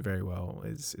face very well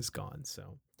is gone.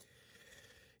 So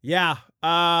yeah,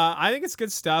 I think it's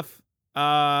good stuff.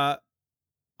 I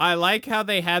like how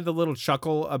they had the little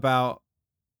chuckle about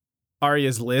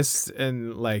Arya's list,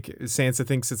 and like Sansa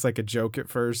thinks it's like a joke at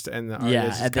first, and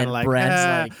Arya's just kind of like,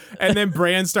 Bran's like, and then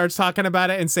Bran starts talking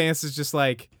about it, and Sansa's just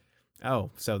like,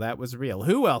 Oh, so that was real.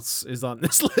 Who else is on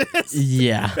this list?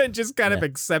 Yeah. And just kind of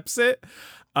accepts it.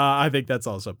 I think that's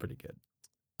also pretty good.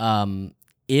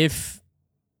 If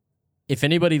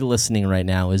anybody listening right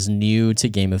now is new to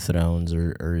Game of Thrones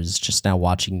or is just now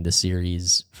watching the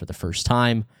series for the first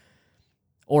time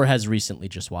or has recently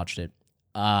just watched it,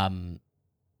 I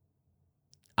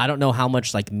don't know how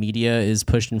much like media is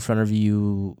pushed in front of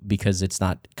you because it's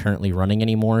not currently running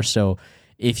anymore. So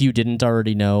if you didn't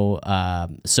already know,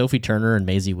 Sophie Turner and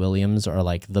Maisie Williams are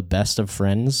like the best of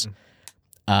friends.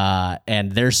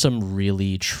 And there's some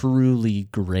really, truly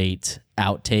great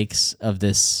outtakes of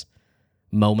this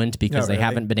moment because they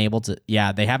haven't been able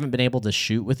to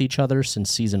shoot with each other since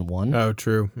season 1. Oh,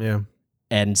 true. Yeah.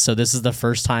 And so this is the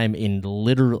first time in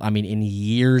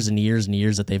years and years and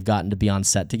years that they've gotten to be on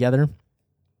set together.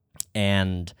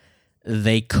 And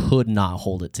they could not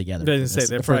hold it together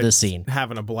for this scene.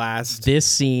 Having a blast. This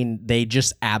scene, they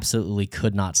just absolutely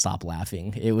could not stop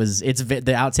laughing. The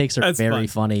outtakes are very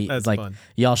funny. That's like fun.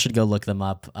 Y'all should go look them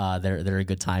up. They're a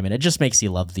good time, and it just makes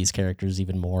you love these characters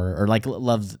even more, or like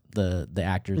love the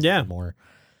actors even more.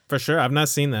 For sure. I've not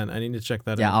seen that. I need to check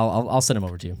that out. Yeah, I'll send them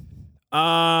over to you.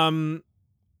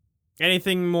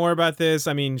 Anything more about this?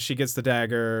 I mean, she gets the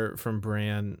dagger from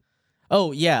Bran.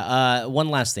 Oh, yeah. One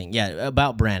last thing. Yeah,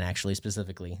 about Bran, actually,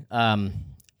 specifically.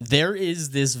 There is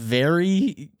this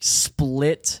very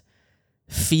split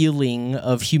feeling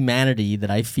of humanity that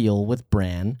I feel with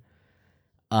Bran.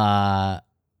 Where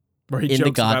he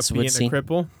jokes about being a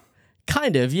cripple?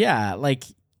 Kind of, yeah. Like,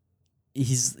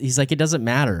 he's like, it doesn't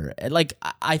matter. Like,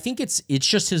 I think it's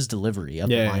just his delivery of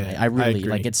the line. I really,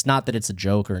 like, it's not that it's a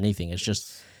joke or anything. It's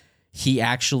just... He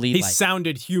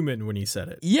sounded human when he said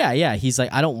it. Yeah. He's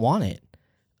like, I don't want it.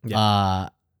 Yeah.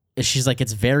 She's like,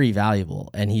 it's very valuable.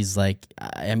 And he's like,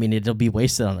 I mean, it'll be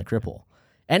wasted on a cripple.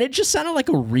 And it just sounded like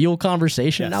a real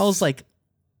conversation. Yes. And I was like,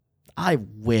 I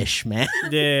wish, man.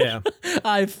 Yeah.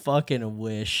 I fucking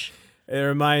wish. It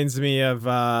reminds me of,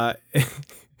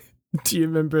 do you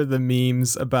remember the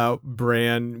memes about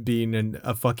Bran being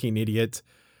a fucking idiot?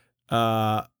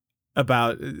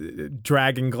 About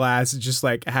Dragonglass, just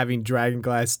like having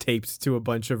Dragonglass taped to a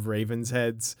bunch of ravens'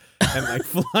 heads and like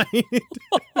flying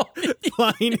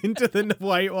into the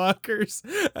White Walkers.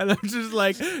 And I'm just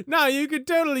like, no, you could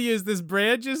totally use this,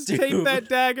 Bran. Just tape that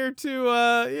dagger to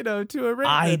a raven.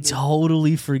 I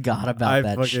totally forgot about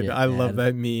that shit. I love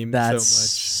that meme so much. That's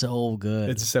so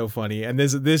good. It's so funny. And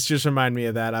this just reminded me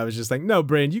of that. I was just like, no,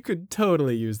 Bran, you could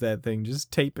totally use that thing.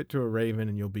 Just tape it to a raven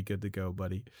and you'll be good to go,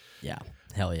 buddy. Yeah.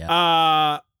 Hell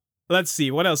yeah. Let's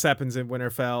see what else happens in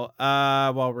Winterfell.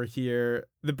 While we're here,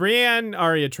 the Brienne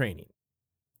Arya training.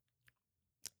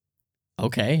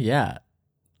 Okay, yeah,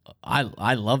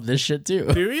 I love this shit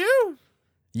too. Do you?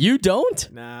 You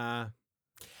don't? Nah,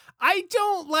 I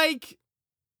don't like.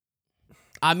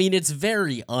 I mean, it's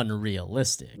very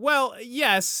unrealistic. Well,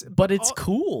 yes, but it's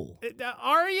cool.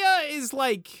 Arya is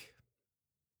like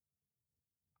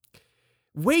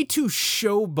way too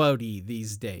showboaty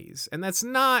these days, and that's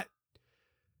not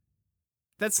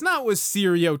what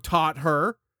Syrio taught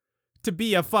her, to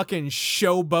be a fucking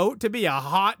showboat, to be a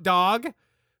hot dog.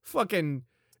 Fucking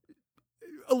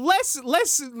less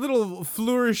little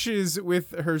flourishes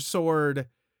with her sword.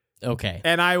 Okay.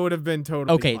 And I would have been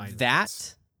totally okay. fine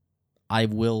That I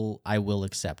will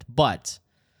accept, but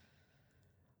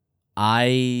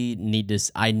I need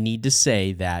to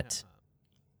say that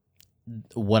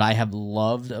what I have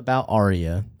loved about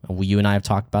Arya, you and I have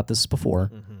talked about this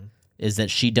before, is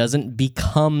that she doesn't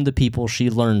become the people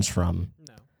she learns from.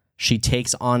 No. She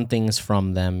takes on things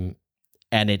from them,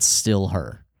 and it's still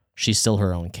her. She's still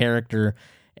her own character.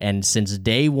 And since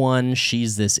day one,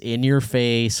 she's this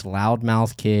in-your-face,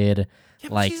 loudmouth kid. Yeah,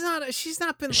 like she's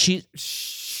not been like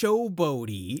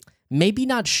showboaty. Maybe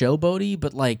not showboaty,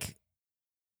 but like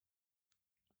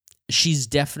she's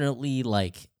definitely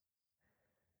like,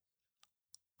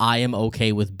 I am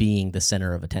okay with being the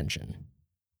center of attention.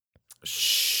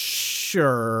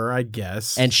 Sure, I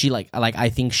guess. And she I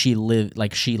think she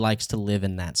likes to live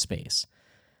in that space.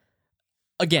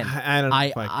 Again,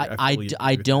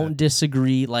 I don't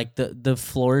disagree. Like the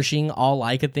flourishing, all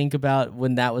I could think about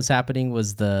when that was happening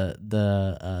was the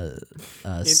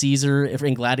Caesar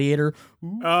in Gladiator.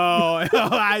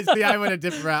 I see. I went a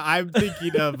different route. I'm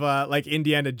thinking of like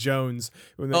Indiana Jones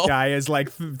when the guy is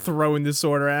like throwing the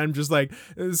sword around. I'm just like,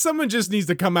 someone just needs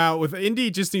to come out with Indy.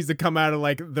 Just needs to come out of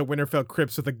like the Winterfell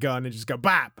crypts with a gun and just go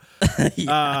bap.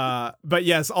 Yeah. But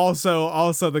yes,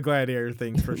 also the Gladiator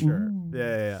thing for sure.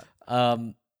 Yeah.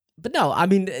 But no, I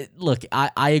mean, look,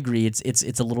 I agree.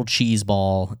 It's a little cheese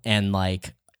ball, and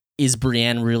like, is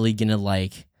Brienne really gonna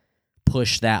like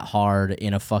push that hard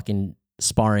in a fucking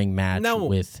sparring match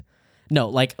with. No,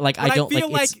 like but I don't feel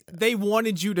like they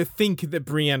wanted you to think that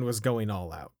Brienne was going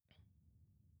all out,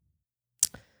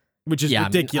 which is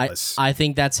ridiculous. I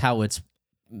think that's how it's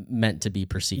meant to be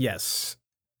perceived. Yes.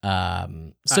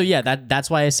 So that's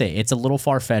why I say it's a little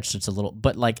far-fetched. It's a little,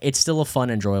 but like it's still a fun,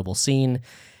 enjoyable scene,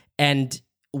 and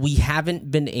we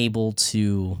haven't been able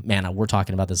to. Man, we're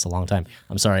talking about this a long time.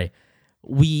 I'm sorry.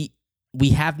 We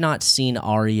have not seen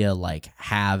Arya like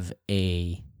have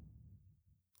a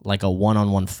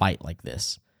one-on-one fight like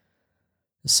this.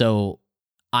 So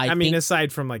I mean,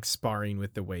 aside from like sparring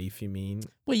with the waif, you mean?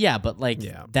 Well, yeah, but like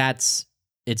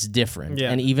it's different.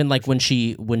 Yeah. And even like when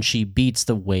she beats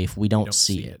the waif, we don't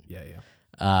see it.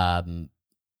 Yeah.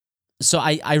 So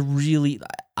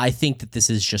I think that this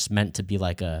is just meant to be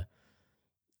like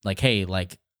hey,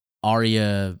 like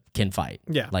Arya can fight.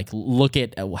 Yeah. Like look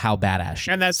at how badass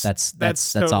she is.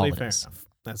 That's totally all it fair is. enough.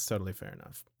 That's totally fair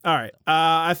enough. All right.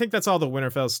 I think that's all the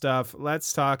Winterfell stuff.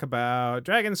 Let's talk about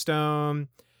Dragonstone.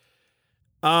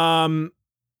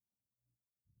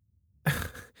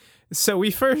 So we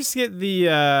first get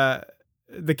the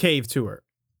cave tour.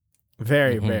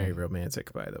 Very, very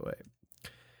romantic, by the way.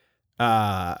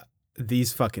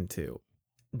 These fucking two.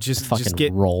 Just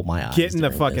roll my eyes. Get in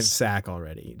the fucking sack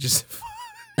already. Just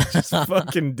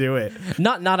fucking do it.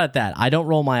 Not at that. I don't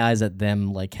roll my eyes at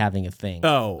them like having a thing.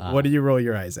 Oh, what do you roll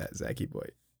your eyes at, Zachy boy?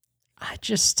 I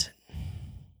just.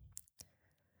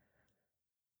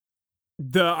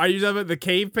 Are you talking about the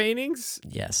cave paintings?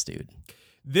 Yes, dude.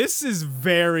 This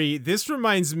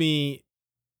reminds me.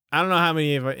 I don't know how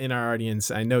many in our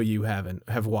audience, I know you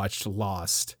have watched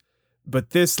Lost, but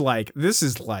this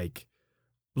is like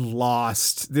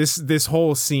Lost. This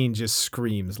whole scene just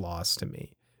screams Lost to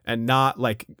me. And not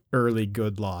like early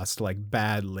good Lost, like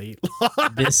bad late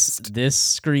Lost. This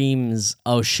screams,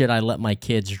 oh shit, I let my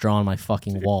kids draw on my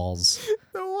fucking walls.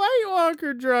 The White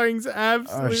Walker drawings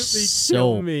absolutely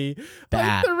kill me.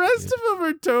 Bad, like the rest of them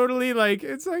are totally like,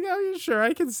 it's like, I'm sure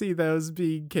I can see those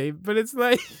being cave, but it's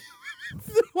like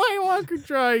the White Walker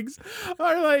drawings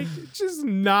are like just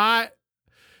not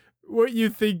what you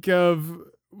think of.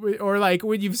 Or like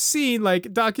when you've seen like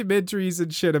documentaries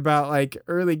and shit about like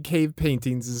early cave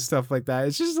paintings and stuff like that,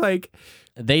 it's just like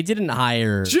they didn't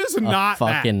hire just not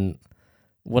fucking that.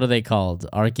 What are they called?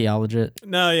 Archaeologist?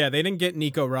 No, yeah, they didn't get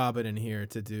Nico Robin in here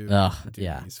to do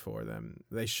these for them.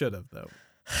 They should have though.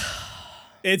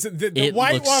 It's the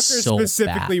White Walker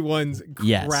specifically ones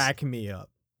crack me up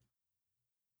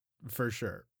for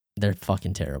sure. They're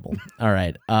fucking terrible. All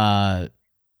right,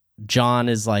 John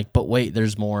is like, but wait,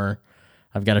 there's more.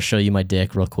 I've got to show you my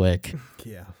dick real quick.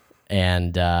 Yeah.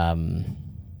 And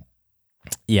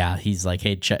he's like,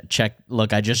 hey, check.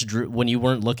 Look, I just drew. When you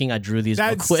weren't looking, I drew these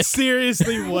real quick. That's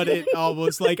seriously what it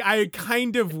almost like. I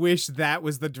kind of wish that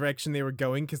was the direction they were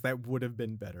going because that would have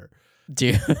been better.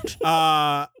 Dude.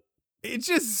 It's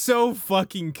just so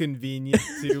fucking convenient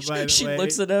too, by the way. She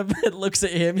looks at him and looks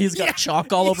at him. He's got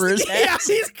chalk all over his head. Yeah,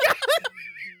 he's got...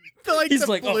 He's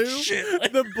like, oh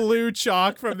shit. The blue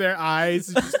chalk from their eyes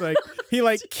is just like he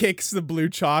like kicks the blue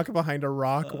chalk behind a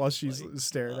rock while she's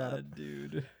staring at him.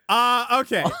 Dude.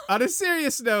 Okay. On a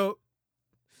serious note,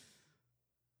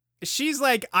 she's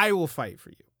like, I will fight for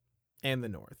you and the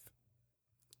North.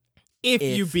 If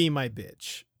you be my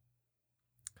bitch.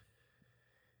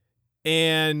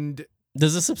 And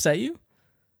does this upset you?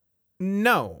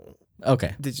 No.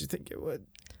 Okay. Did you think it would?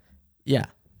 Yeah.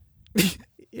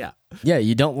 Yeah. Yeah,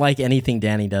 you don't like anything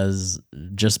Dany does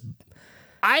just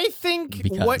I think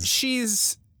what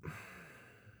she's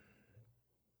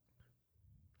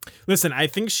Listen, I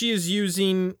think she is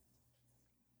using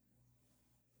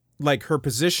like her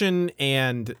position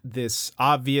and this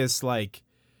obvious like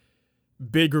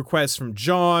big request from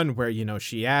Jon where, you know,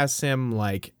 she asks him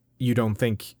like, you don't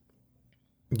think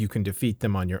you can defeat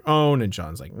them on your own? And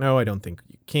Jon's like, no, I don't think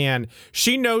you can.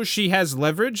 She knows she has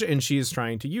leverage and she is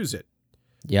trying to use it.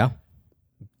 Yeah.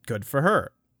 Good for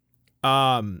her.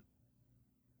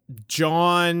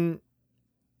 Jon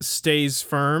stays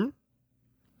firm.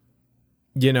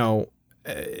 You know,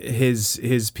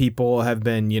 his people have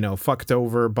been, you know, fucked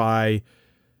over by,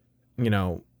 you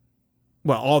know,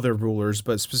 well, all their rulers,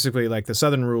 but specifically like the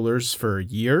southern rulers for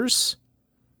years.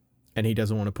 And he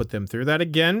doesn't want to put them through that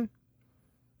again.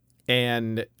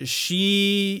 And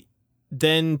she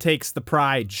then takes the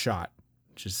pride shot,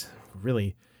 which is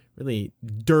really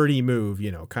dirty move,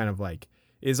 you know, kind of like,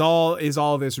 is all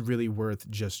this really worth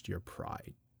just your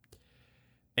pride?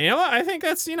 And you know what? I think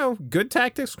that's, you know, good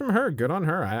tactics from her. Good on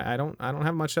her. I don't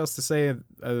have much else to say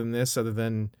other than this, other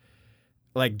than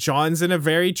like Jon's in a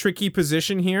very tricky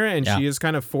position here and she has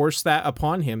kind of forced that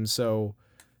upon him. So,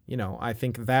 you know, I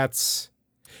think that's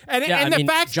And the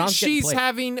fact that she's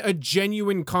having a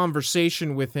genuine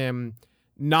conversation with him,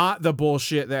 not the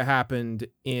bullshit that happened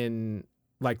in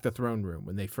like the throne room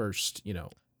when they first,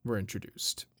 were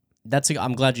introduced.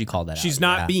 I'm glad you called that out. She's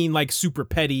not being like super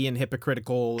petty and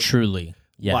hypocritical. Truly.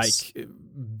 Yes. Like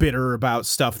bitter about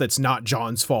stuff that's not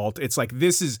Jon's fault. It's like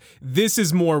this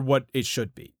is more what it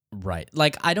should be. Right.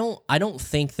 Like I don't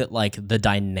think that like the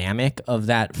dynamic of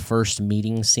that first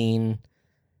meeting scene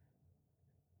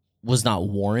was not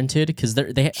warranted because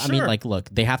they I mean, like, look,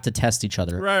 they have to test each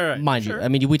other. Right. Mind you, I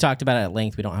mean, we talked about it at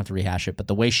length. We don't have to rehash it, but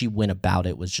the way she went about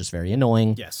it was just very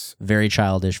annoying. Yes. Very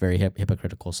childish, very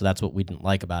hypocritical. So that's what we didn't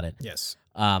like about it. Yes.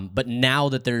 But now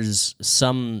that there's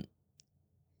some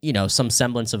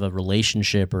semblance of a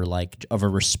relationship or like of a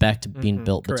respect being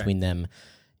built between them,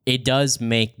 it does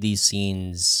make these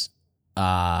scenes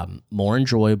more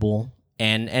enjoyable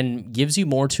and gives you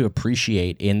more to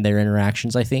appreciate in their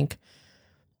interactions, I think.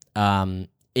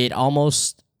 It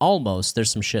almost there's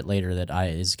some shit later that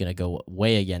is gonna go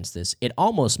way against this. It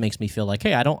almost makes me feel like,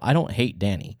 hey, I don't hate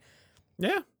Dany.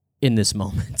 Yeah. In this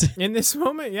moment.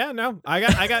 Yeah, no.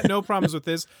 I got no problems with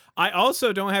this. I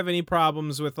also don't have any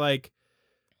problems with like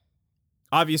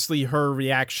obviously her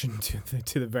reaction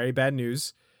to the very bad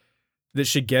news that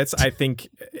she gets. I think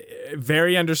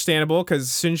very understandable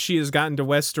because since she has gotten to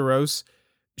Westeros,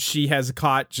 she has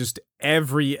caught just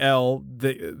every L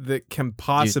that can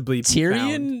possibly be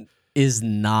Tyrion found. is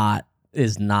not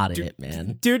it,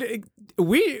 man. Dude,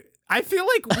 I feel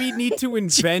like we need to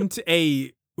invent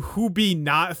a who be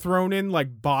not thrown in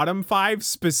like bottom 5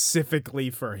 specifically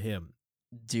for him.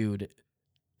 Dude.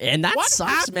 And that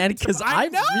sucks, man, because I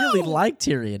really like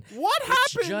Tyrion. What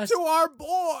happened to our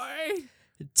boy?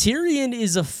 Tyrion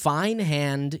is a fine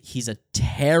hand. He's a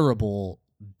terrible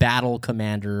battle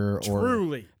commander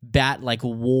or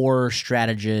war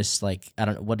strategist. Like, I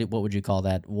don't know, what would you call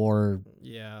that? War.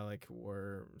 Yeah, like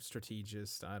war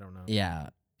strategist. I don't know. Yeah.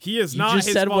 He is not his father.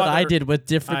 You just said what I did with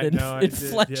different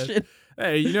inflection. Yes.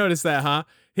 Hey, you noticed that, huh?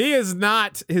 He is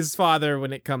not his father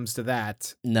when it comes to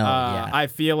that. No, I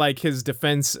feel like his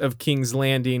defense of King's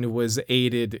Landing was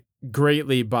aided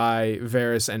greatly by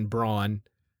Varys and Bronn,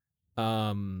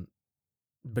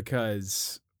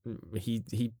 because he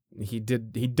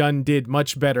did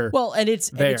much better. Well, and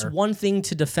it's one thing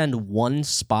to defend one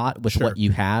spot with what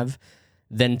you have,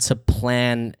 than to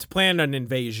plan an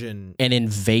invasion in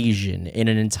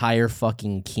an entire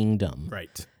fucking kingdom.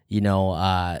 Right.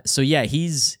 So yeah,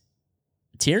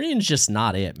 Tyrion's just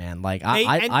not it, man. Like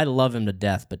I love him to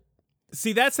death, but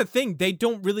see, that's the thing. They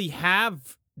don't really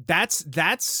have. That's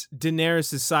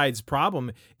Daenerys' side's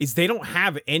problem is they don't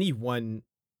have anyone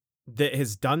that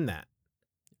has done that.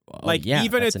 Well, like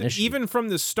even from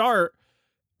the start,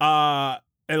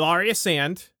 Ellaria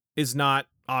Sand is not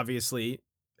obviously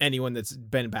anyone that's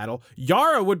been in battle.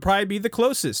 Yara would probably be the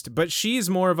closest, but she's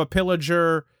more of a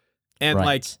pillager and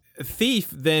like thief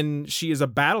than she is a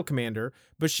battle commander,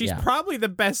 but she's probably the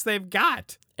best they've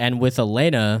got. And with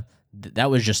Elena, that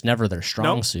was just never their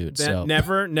strong suit. So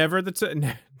never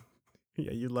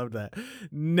yeah, you love that.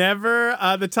 Never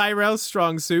the Tyrell's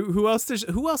strong suit. Who else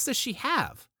does she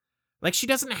have? Like, she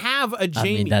doesn't have a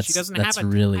Jaime. She doesn't have a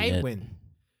really Tywin.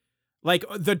 Like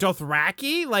the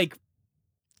Dothraki, like,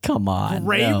 come on,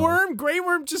 Grey Worm. Grey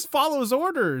Worm just follows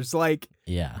orders. Like,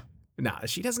 yeah, nah,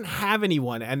 she doesn't have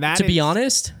anyone. And that, to be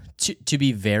honest, to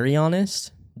be very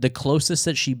honest, the closest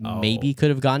that she maybe could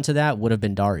have gotten to that would have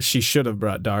been Dario. She should have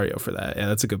brought Dario for that. Yeah,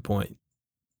 that's a good point.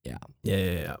 Yeah.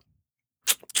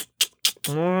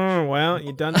 Oh, well,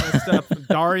 you done messed up.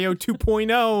 Dario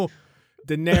 2.0.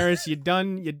 Daenerys, you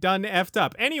done effed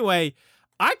up. Anyway,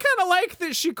 I kind of like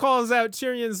that she calls out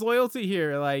Tyrion's loyalty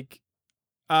here. Like,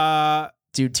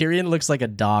 dude, Tyrion looks like a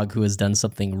dog who has done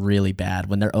something really bad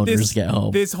when their owners get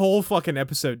home. This whole fucking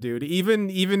episode, dude.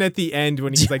 Even at the end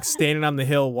when he's like standing on the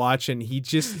hill watching,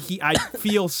 I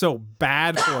feel so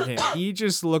bad for him. He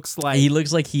just looks like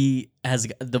he has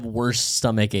the worst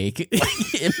stomach ache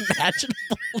imaginable,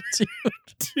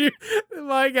 dude.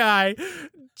 My guy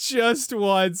just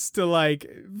wants to like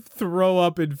throw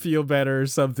up and feel better or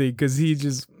something because he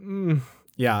just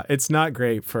yeah, it's not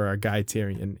great for our guy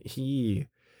Tyrion. He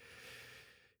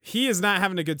is not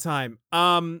having a good time.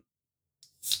 Talk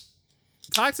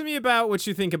to me about what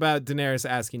you think about Daenerys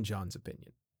asking Jon's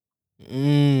opinion.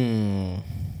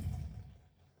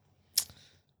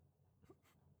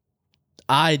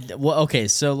 Okay,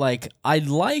 so like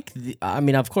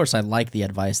of course I like the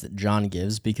advice that Jon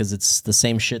gives because it's the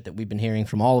same shit that we've been hearing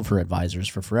from all of her advisors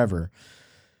for forever.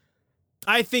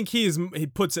 I think he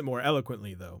puts it more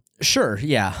eloquently though. Sure,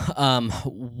 yeah.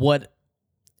 What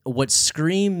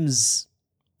screams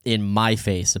in my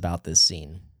face about this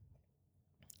scene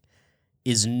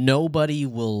is nobody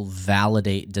will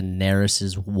validate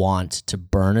Daenerys's want to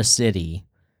burn a city.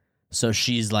 So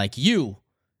she's like,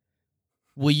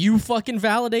 will you fucking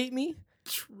validate me?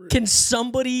 True. Can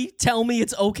somebody tell me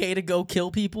it's okay to go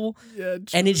kill people? Yeah, true.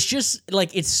 And it's just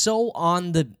like, it's so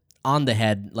on the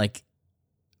head, like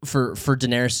for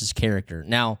Daenerys's character.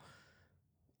 Now,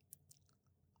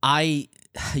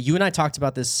 you and I talked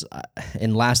about this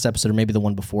in last episode, or maybe the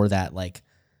one before that, like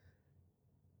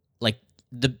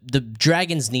the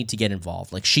dragons need to get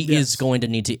involved. Like, she is going to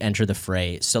need to enter the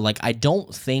fray. So, like, I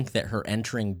don't think that her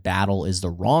entering battle is the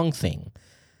wrong thing.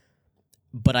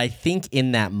 But I think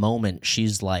in that moment,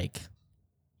 she's like,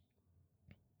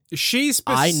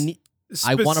 I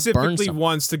want to burn something.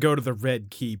 Wants to go to the Red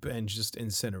Keep and just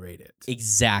incinerate it.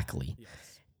 Exactly.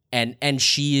 Yes. And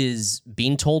she is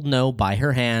being told no by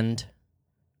her hand.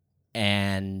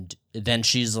 And then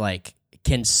she's like,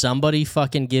 can somebody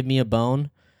fucking give me a bone?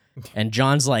 And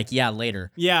John's like, yeah,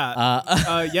 later. Yeah.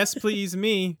 Yes, please,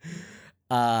 me.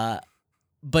 But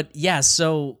yeah,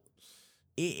 so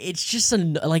it's just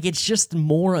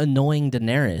more annoying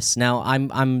Daenerys. Now,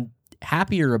 I'm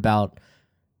happier about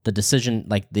the decision,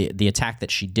 like the attack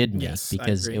that she did make,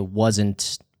 because it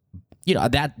wasn't,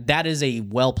 that is a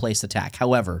well-placed attack.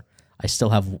 However, I still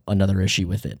have another issue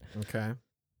with it. Okay.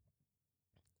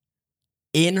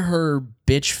 In her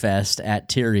bitch fest at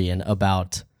Tyrion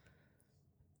about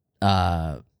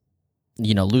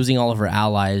losing all of her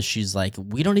allies, she's like,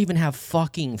 we don't even have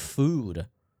fucking food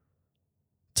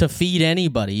to feed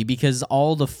anybody because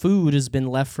all the food has been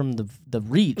left from the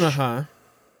Reach. Uh-huh.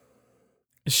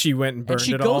 She went and burned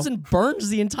it all. She goes and burns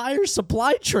the entire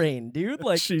supply train, dude.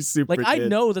 Like, she's super like, I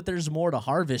know that there's more to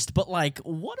harvest, but like,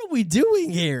 what are we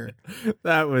doing here?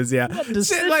 That was, yeah. What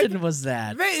decision was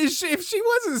that? If she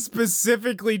wasn't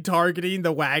specifically targeting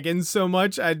the wagons so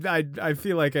much, I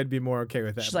feel like I'd be more okay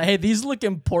with that. She's like, hey, these look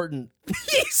important.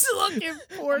 These look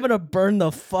important. I'm gonna burn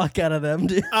the fuck out of them,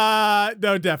 dude.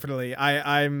 No, definitely.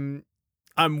 I'm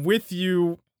with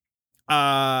you.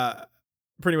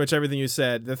 Pretty much everything you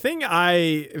said. The thing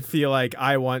I feel like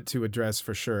I want to address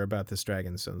for sure about this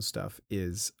Dragonstone stuff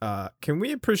is, can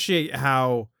we appreciate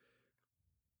how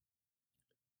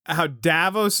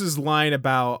Davos's line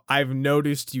about "I've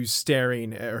noticed you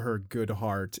staring at her good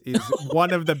heart" is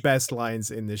one of the best lines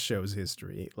in this show's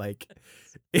history. Like,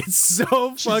 it's so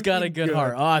fucking She's got a good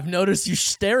heart. Oh, I've noticed you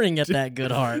staring at that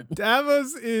good heart.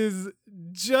 Davos is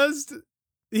just...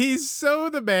 He's so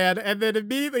the man, and then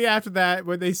immediately after that,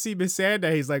 when they see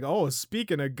Missandei, he's like, "Oh,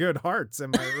 speaking of good hearts,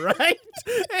 am I right?"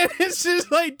 And it's just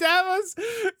like, Davos,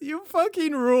 you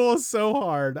fucking rule so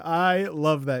hard. I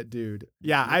love that dude.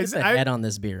 Yeah, I head on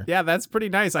this beer. Yeah, that's pretty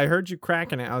nice. I heard you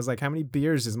cracking it. I was like, how many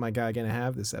beers is my guy gonna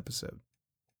have this episode?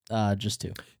 Just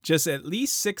 2. Just at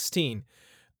least 16.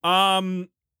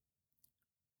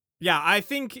 Yeah, I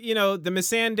think, the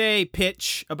Missandei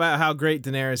pitch about how great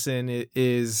Daenerys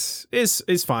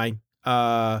is fine.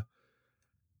 I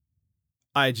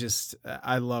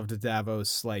loved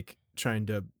Davos, like, trying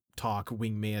to talk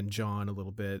Wingman John a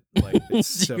little bit. Like, it's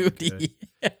so good.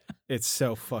 Yeah. It's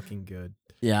so fucking good.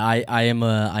 Yeah, I am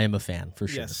a fan for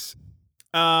sure. Yes.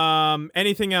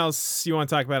 Anything else you want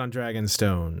to talk about on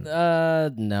Dragonstone?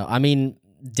 No. I mean,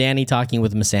 Dany talking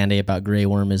with Missandei about Grey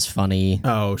Worm is funny.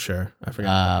 Oh, sure. I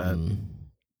forgot about that.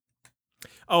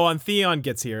 Oh, and Theon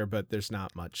gets here, but there's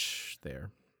not much there.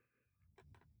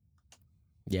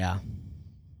 Yeah.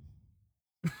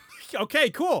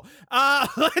 Okay, cool.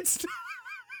 Let's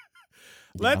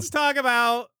talk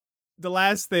about the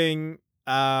last thing,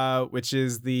 which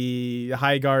is the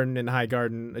Highgarden and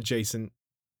Highgarden adjacent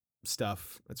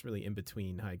stuff that's really in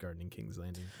between Highgarden and King's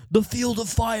Landing. The Field of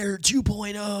Fire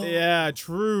 2.0. Yeah,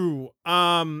 true.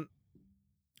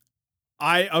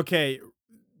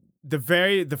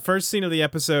 The first scene of the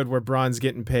episode where Bronn's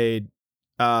getting paid,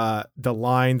 the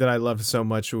line that I loved so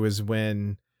much was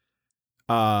when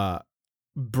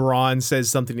Bronn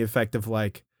says something to the effect of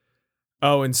like,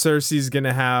 "Oh, and Cersei's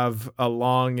gonna have a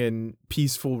long and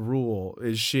peaceful rule,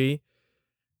 is she?"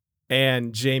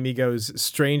 And Jaime goes,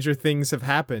 "Stranger things have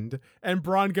happened." And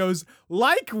Bronn goes,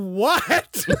 "Like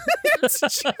what?" It's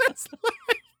just like,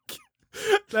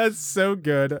 that's so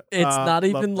good. It's not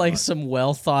even like some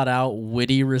well thought out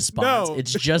witty response. No.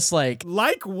 It's just like,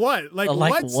 like what? Like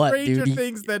what stranger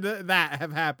things that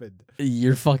have happened?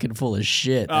 You're fucking full of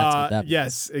shit. That's what that means.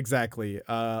 Yes, exactly.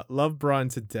 Love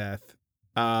Bronn to death.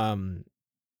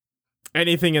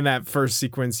 Anything in that first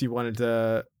sequence you wanted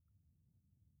to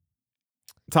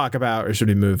talk about, or should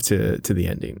we move to the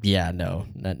ending? Yeah, no,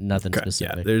 nothing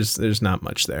specific. Yeah, there's not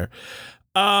much there.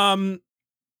 I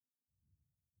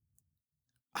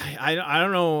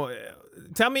don't know.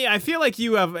 tell me. I feel like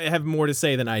you have more to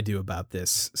say than I do about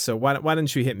this. So why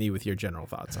don't you hit me with your general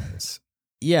thoughts on this?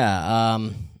 Yeah.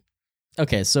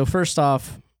 Okay. So first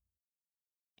off,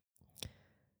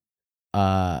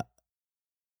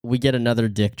 we get another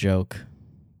dick joke,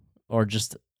 or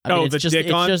just the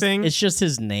dick on thing. It's just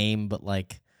his name, but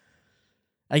like,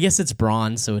 I guess it's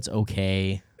Braun, so it's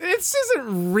okay. This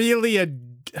isn't really a.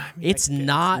 It's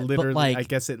not, but like, I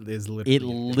guess it is literally. It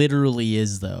literally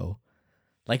is though.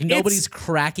 Like nobody's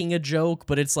cracking a joke,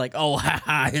 but it's like, oh,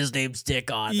 haha, his name's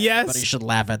Dick on. Yes, everybody should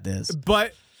laugh at this.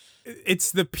 But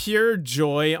it's the pure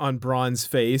joy on Braun's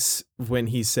face when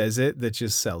he says it that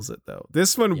just sells it, though.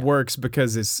 This one works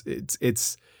because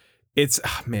it's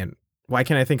oh, man. Why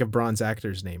can't I think of Braun's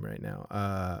actor's name right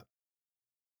now?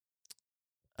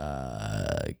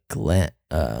 Glenn.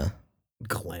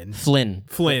 Flynn.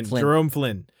 Jerome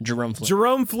Flynn.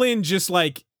 Jerome Flynn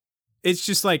it's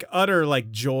just like utter like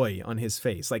joy on his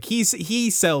face. Like he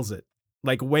sells it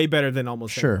like way better than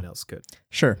almost anyone else could.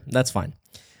 Sure, that's fine.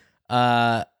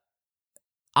 I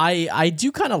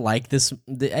do kind of like this.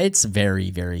 It's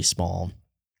very, very small,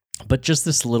 but just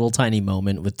this little tiny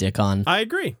moment with Dick on. I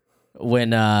agree. When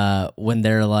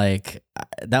they're like,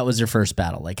 that was your first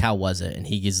battle. Like, how was it? And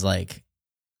he's like,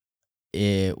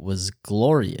 it was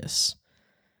glorious.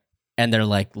 And they're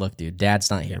like, look, dude, Dad's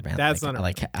not here, man. Dad's like, not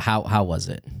like how was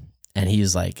it? And he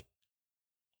was like,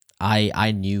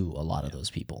 I knew a lot of those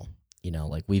people. You know,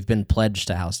 like we've been pledged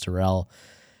to House Tyrell.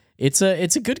 It's a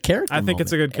good character. I think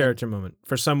it's a good character moment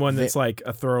for someone that's like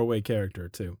a throwaway character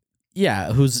too.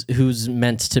 Yeah, who's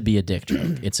meant to be a dick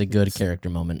joke. It's a good character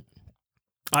moment.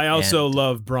 I also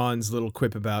love Braun's little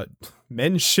quip about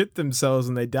men shit themselves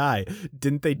and they die.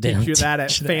 Didn't they teach you that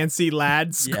at fancy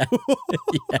lad school?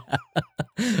 Yeah.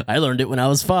 I learned it when I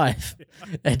was 5.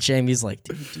 And Jamie's like,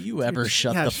 dude, do you ever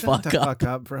shut the fuck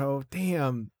up, bro?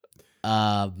 Damn.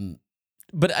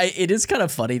 But it is kind of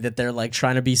funny that they're like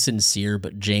trying to be sincere,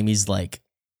 but Jamie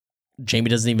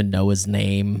doesn't even know his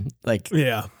name. Like,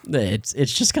 yeah, it's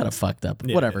just kind of fucked up.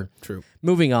 Yeah, Whatever. Yeah, true.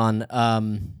 Moving on.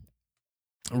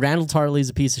 Randall Tarley's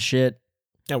a piece of shit.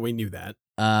 Yeah, we knew that.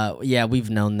 Yeah, we've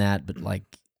known that, but like,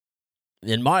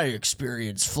 in my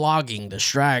experience, flogging the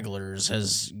stragglers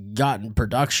has gotten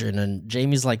production. And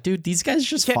Jamie's like, dude, these guys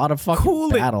just fought a fucking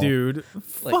battle. Dude.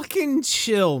 Like, fucking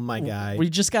chill, my guy. We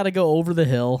just got to go over the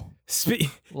hill. Speaking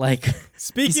of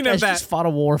that, just fought a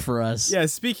war for us. Yeah,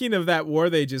 speaking of that war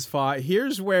they just fought,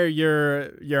 here's where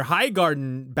your High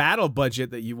Garden battle budget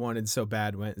that you wanted so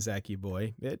bad went, Zachy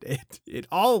boy. It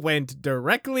all went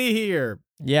directly here.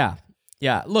 Yeah.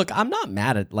 Look, I'm not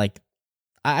mad at, like,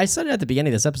 I said it at the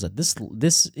beginning of this episode.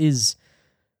 This is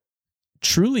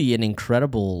truly an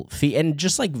incredible feat, and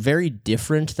just like very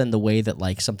different than the way that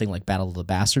like something like Battle of the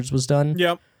Bastards was done.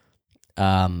 Yep.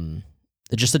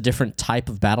 Just a different type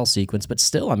of battle sequence, but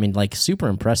still, I mean, like, super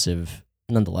impressive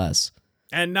nonetheless.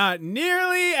 And not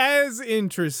nearly as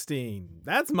interesting.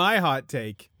 That's my hot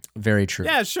take. Very true.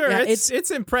 Yeah, sure. Yeah,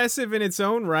 it's impressive in its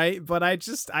own right, but I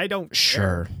don't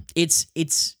Sure. Care.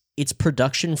 It's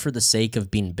production for the sake of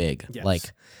being big. Yes.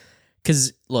 Like,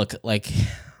 because look, like,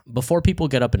 before people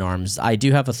get up in arms, I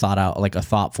do have a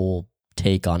thoughtful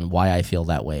take on why I feel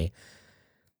that way.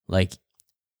 Like,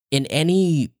 in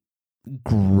any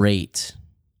great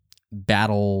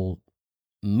battle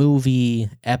movie,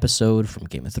 episode, from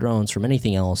Game of Thrones, from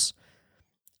anything else,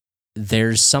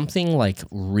 there's something like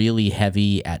really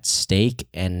heavy at stake.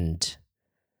 And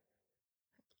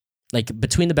like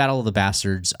between the Battle of the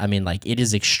Bastards, I mean, like, it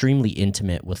is extremely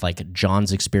intimate with like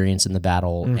Jon's experience in the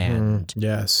battle and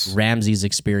Ramsay's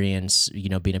experience, you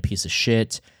know, being a piece of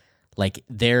shit. Like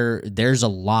there's a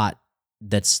lot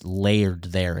that's layered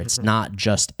there. It's not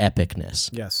just epicness.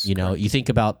 Yes. You know, correct. You think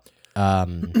about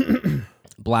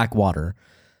Blackwater,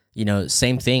 you know,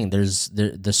 same thing. There's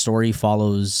the story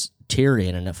follows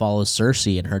Tyrion, and it follows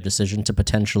Cersei and her decision to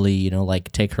potentially, you know,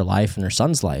 like, take her life and her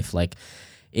son's life. Like,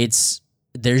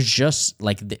 there's just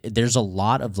like there's a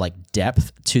lot of like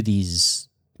depth to these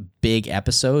big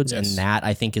episodes, and that,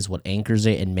 I think, is what anchors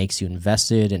it and makes you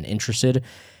invested and interested.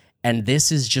 And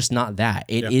this is just not that.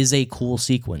 It is a cool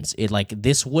sequence. It, like,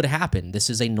 this would happen. This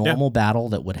is a normal battle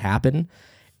that would happen.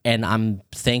 And I'm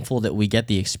thankful that we get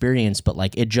the experience, but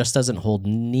like, it just doesn't hold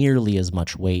nearly as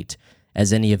much weight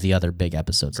as any of the other big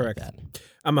episodes. Correct. Like that.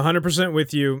 I'm 100%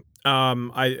 with you.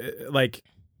 I'm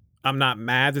not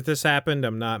mad that this happened.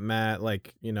 I'm not mad,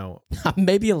 like, you know. I'm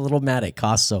maybe a little mad it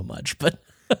cost so much, but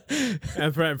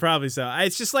probably so.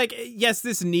 It's just like, yes,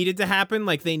 this needed to happen.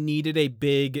 Like, they needed a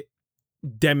big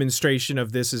demonstration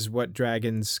of this is what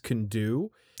dragons can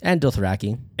do. And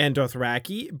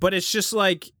Dothraki. But it's just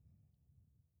like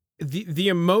the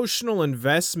emotional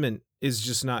investment is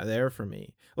just not there for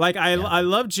me. Like I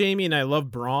love Jamie and I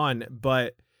love Braun,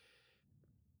 but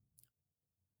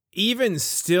even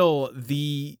still,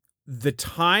 the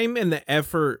time and the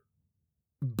effort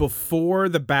before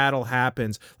the battle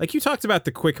happens, like you talked about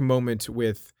the quick moment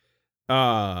with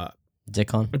Dickon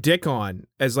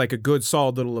as like a good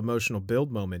solid little emotional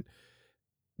build moment,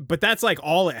 but that's like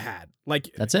all it had.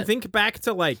 Like that's it. Think back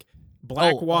to like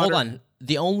Blackwater. Hold on.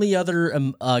 The only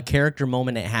other character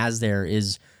moment it has there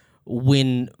is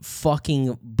when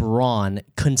fucking Braun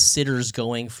considers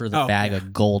going for the bag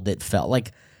of gold that fell.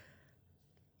 Like,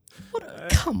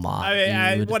 come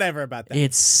on, dude. Whatever about that.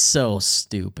 It's so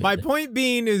stupid. My point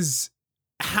being is,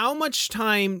 how much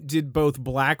time did both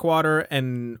Blackwater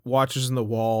and Watchers on the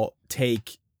Wall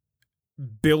take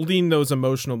building those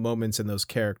emotional moments in those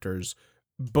characters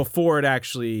before it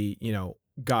actually,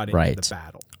 got into the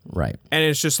battle? Right. And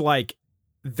it's just like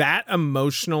that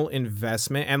emotional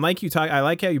investment. And like I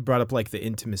like how you brought up like the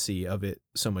intimacy of it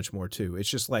so much more too. It's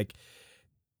just like,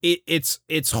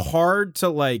 it's hard to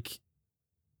like,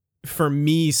 for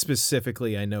me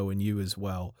specifically, I know, and you as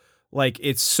well, like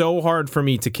it's so hard for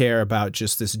me to care about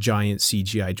just this giant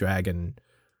CGI dragon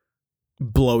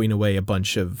blowing away a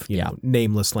bunch of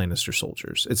nameless Lannister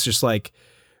soldiers. It's just like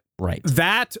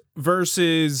that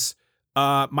versus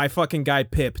my fucking guy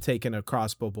Pip taking a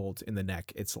crossbow bolt in the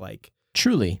neck. It's like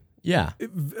truly, yeah.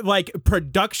 Like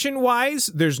production wise,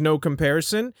 there's no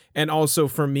comparison, and also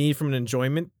for me from an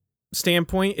enjoyment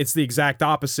standpoint, it's the exact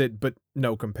opposite, but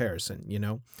no comparison,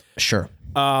 Sure.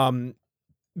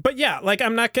 But yeah, like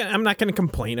I'm not gonna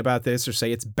complain about this or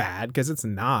say it's bad, because it's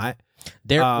not.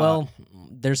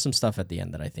 There's some stuff at the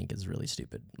end that I think is really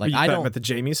stupid. Like I don't about the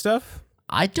Jamie stuff.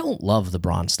 I don't love the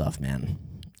Braun stuff, man.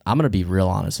 I'm gonna be real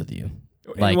honest with you.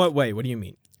 In what way? What do you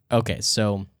mean? Okay,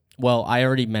 so I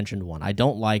already mentioned one. I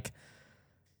don't like.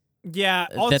 Yeah.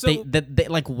 Also, that they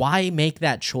like, why make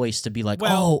that choice to be like,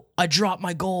 I dropped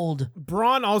my gold.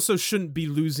 Braun also shouldn't be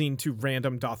losing to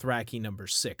random Dothraki number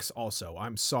 6. Also,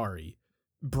 I'm sorry,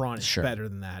 Braun is better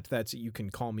than that. You can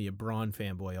call me a Braun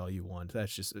fanboy all you want.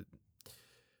 That's just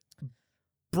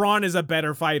Braun is a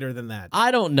better fighter than that. I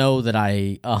don't know that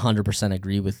I 100%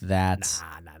 agree with that.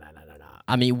 Nah.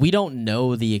 I mean, we don't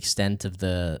know the extent of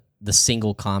the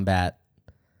single combat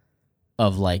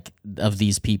of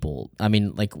these people. I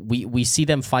mean, like we see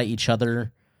them fight each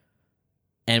other,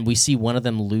 and we see one of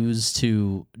them lose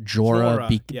to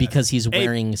Jorah because he's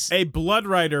wearing a Blood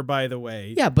Rider, by the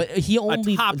way. Yeah, but he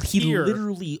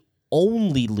literally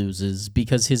only loses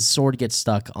because his sword gets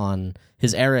stuck on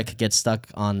his Eric gets stuck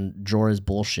on Jorah's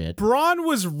bullshit. Braun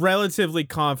was relatively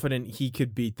confident he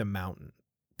could beat the Mountain.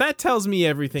 That tells me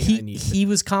everything I need. He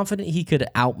was confident he could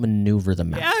outmaneuver the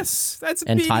Mountain. Yes, that's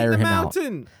and tire him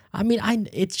Mountain. Out. I mean,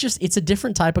 it's a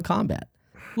different type of combat.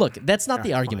 Look, that's not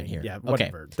the argument here. Yeah,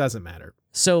 whatever. Okay. Doesn't matter.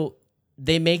 So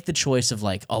they make the choice of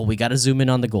like, we got to zoom in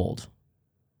on the gold.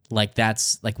 Like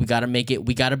that's like we got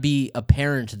to be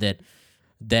apparent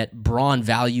that Braun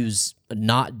values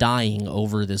not dying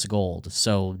over this gold.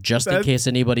 So just in case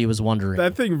anybody was wondering,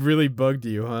 that thing really bugged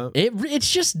you, huh?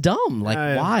 It's just dumb. Like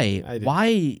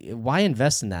why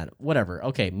invest in that? Whatever.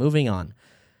 Okay, moving on.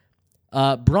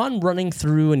 Braun running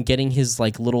through and getting his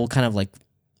like little kind of like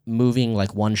moving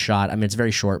like one shot. I mean, it's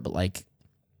very short, but like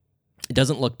it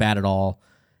doesn't look bad at all.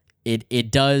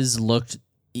 It does look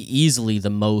easily the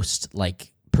most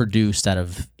like produced out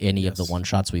of any of the one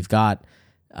shots we've got.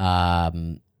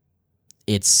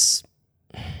 It's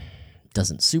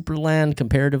doesn't super land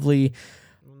comparatively.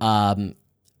 Braun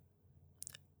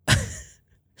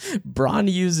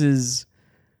uses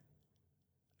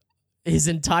his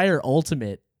entire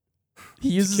ultimate. He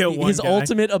uses his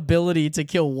ultimate ability to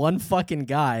kill one fucking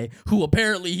guy who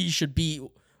apparently he should be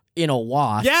in a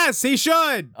wash. Yes, he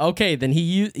should. Okay, then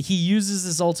he uses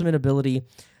his ultimate ability.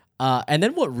 And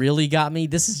then what really got me,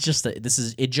 it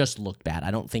just looked bad.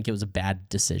 I don't think it was a bad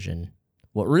decision.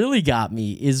 What really got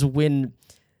me is when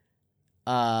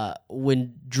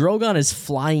Drogon is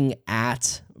flying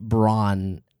at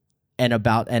Braun and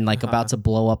about to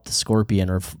blow up the scorpion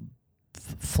or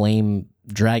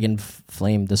dragon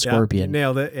flame the scorpion.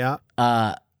 Nailed it,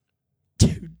 yeah.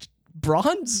 Dude,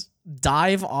 Braun's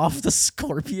dive off the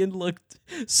scorpion looked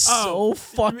so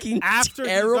fucking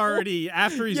terrible.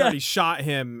 After he's already shot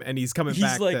him and he's coming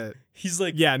back. He's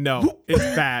like, yeah, no, it's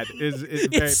bad. It's very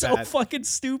bad. It's so fucking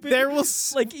stupid.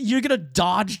 Like you're gonna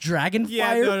dodge dragon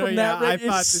fire from that. Right? I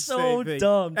thought it's so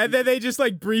dumb. And then they just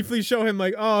like briefly show him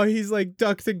like, he's like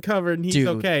ducked and covered and he's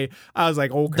okay. I was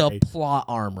like, okay. The plot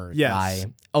armor guy.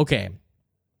 Okay.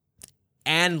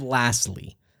 And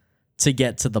lastly, to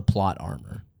get to the plot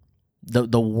armor.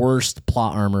 The worst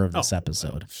plot armor of this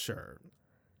episode. Sure.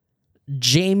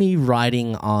 Jaime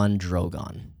riding on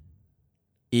Drogon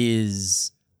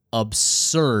is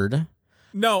absurd.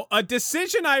 No, a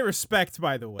decision I respect,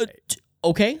 by the way.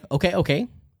 Okay.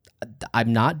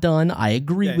 I'm not done. I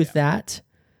agree with that.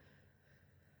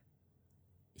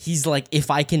 He's like,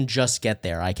 if I can just get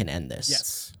there, I can end this.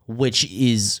 Yes. Which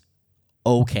is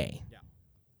okay. Yeah.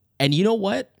 And you know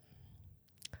what?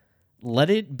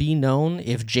 Let it be known,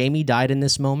 if Jaime died in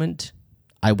this moment,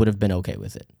 I would have been okay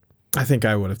with it. I think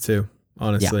I would have too,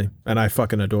 honestly. Yeah. And I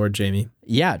fucking adored Jaime.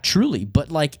 Yeah, truly. But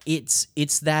like it's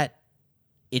that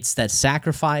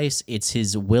sacrifice, it's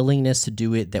his willingness to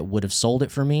do it that would have sold it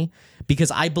for me,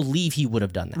 because I believe he would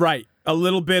have done that. Right. A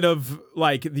little bit of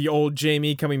like the old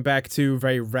Jaime coming back to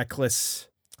very reckless.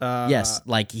 Yes,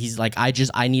 like he's like, I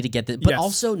need to get this, but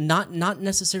also not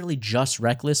necessarily just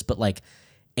reckless, but like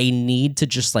a need to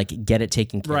just like get it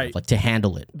taken care of, like to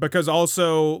handle it. Because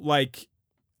also like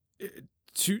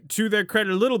to their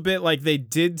credit a little bit, like they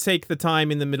did take the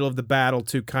time in the middle of the battle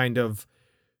to kind of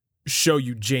show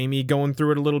you Jaime going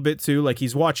through it a little bit too. Like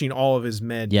he's watching all of his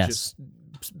men just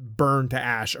burn to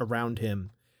ash around him.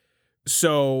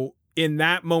 So in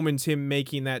that moment, him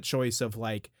making that choice of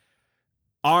like,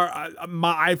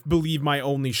 I believe my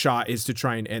only shot is to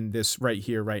try and end this right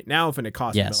here, right now. If it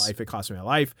costs me my life, it costs me my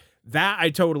life. That I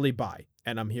totally buy,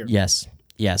 and I'm here. Yes.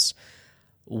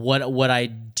 What I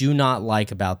do not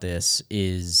like about this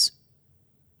is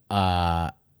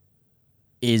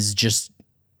just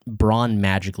Bronn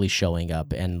magically showing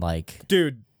up and like,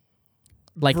 dude,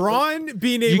 like Bronn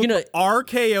being able to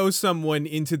RKO someone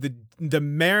into the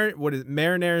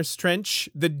Mariner's Trench,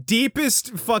 the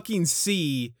deepest fucking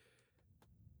sea.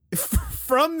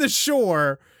 From the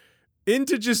shore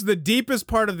into just the deepest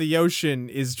part of the ocean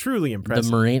is truly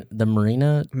impressive. The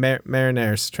Marina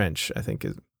Mariner's Trench, I think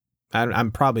is.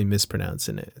 I'm probably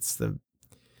mispronouncing it. It's the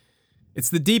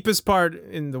deepest part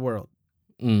in the world.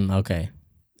 Okay,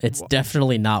 it's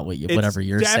definitely not whatever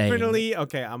you're saying. Definitely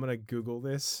okay. I'm gonna Google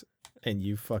this, and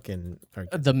you fucking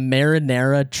the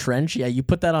Marinara Trench. Yeah, you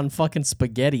put that on fucking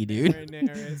spaghetti, dude.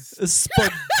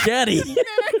 Spaghetti.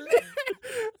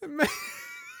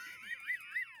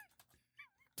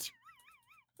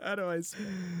 How do I say?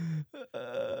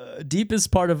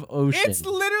 Deepest part of ocean. It's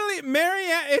literally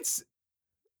Mariana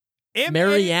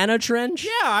Trench? Yeah,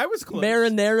 I was close.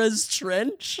 Marinera's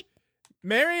Trench?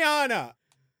 Mariana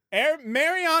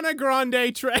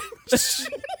Grande Trench.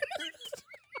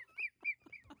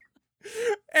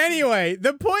 Anyway,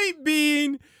 the point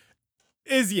being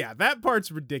is, that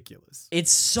part's ridiculous.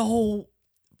 It's so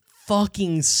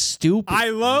fucking stupid.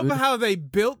 I love how they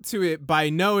built to it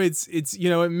it's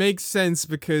it makes sense,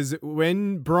 because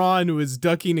when Bronn was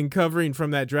ducking and covering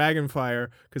from that dragon fire,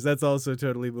 because that's also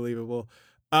totally believable,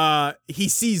 he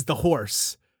sees the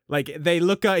horse. Like he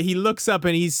looks up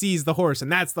and he sees the horse,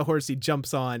 and that's the horse he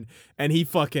jumps on, and he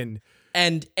fucking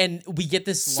and we get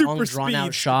this long drawn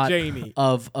out shot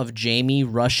of Jaime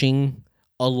rushing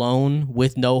alone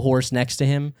with no horse next to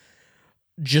him.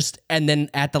 And then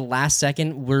at the last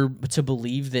second, we're to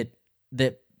believe that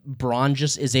Bronn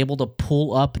just is able to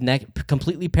pull up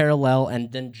completely parallel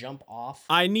and then jump off.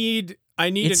 I need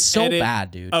it's so bad,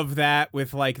 dude. Of that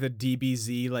with like the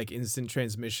DBZ like instant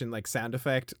transmission like sound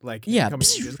effect, like and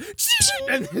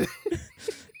then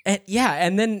I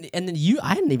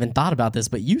hadn't even thought about this,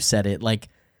 but you said it, like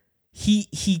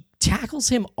he tackles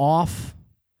him off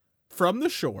from the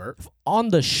shore on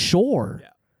the shore. Yeah.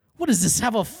 What does this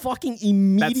have a fucking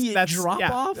immediate drop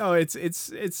off? Oh, it's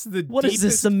the what deepest... is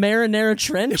this? The Marinara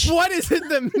Trench? What is it?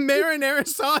 The Marinara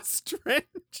Sauce Trench?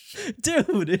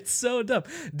 Dude, it's so dumb.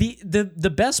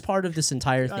 The best part of this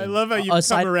entire thing. I love how you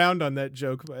come around on that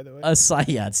joke, by the way.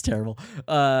 Yeah, it's terrible.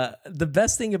 The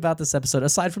best thing about this episode,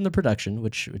 aside from the production,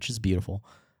 which is beautiful,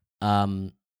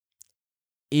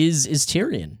 is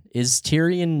Tyrion. Is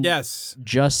Tyrion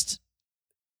just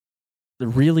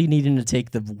really needing to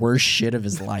take the worst shit of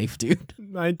his life, dude?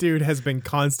 My dude has been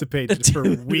constipated for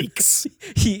weeks.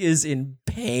 He is in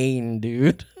pain,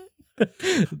 dude.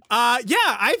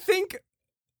 I think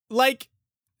like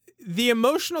the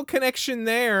emotional connection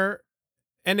there,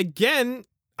 and again,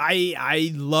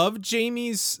 I love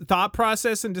Jaime's thought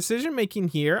process and decision making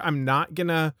here. I'm not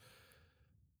gonna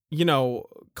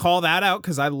call that out,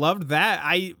 because I loved that.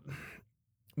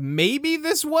 Maybe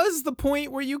this was the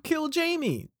point where you kill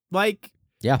Jaime. Like,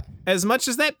 as much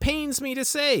as that pains me to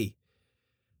say,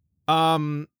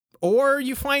 or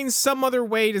you find some other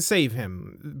way to save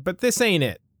him, but this ain't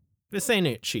it. This ain't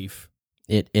it, Chief.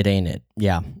 It ain't it.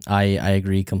 Yeah, I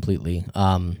agree completely.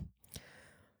 There,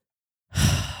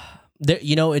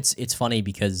 it's funny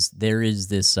because there is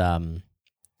this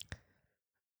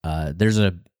there's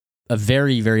a a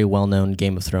very, very well-known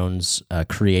Game of Thrones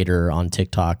creator on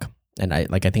TikTok, and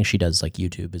I think she does like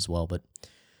YouTube as well, but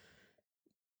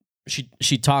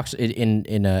she talks in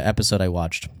an episode I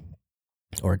watched,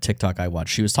 or a TikTok I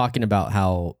watched. She was talking about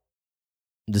how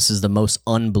this is the most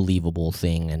unbelievable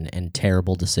thing and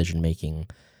terrible decision making,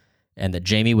 and that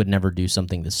Jamie would never do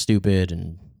something this stupid,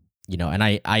 and and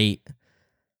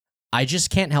I just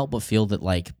can't help but feel that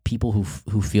like people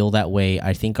who feel that way,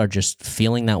 I think, are just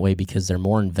feeling that way because they're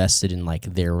more invested in like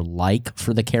their like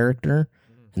for the character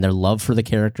and their love for the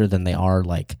character than they are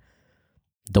like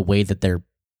the way that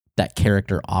that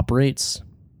character operates.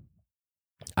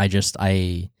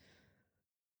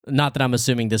 Not that I'm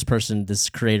assuming this person, this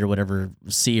creator would ever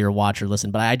see or watch or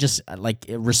listen, but I just like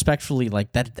respectfully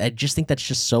like that. I just think that's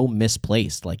just so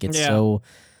misplaced. Like it's so,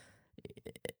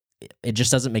 it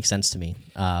just doesn't make sense to me.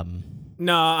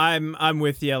 No, I'm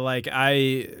with you. Like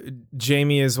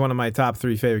Jamie is one of my top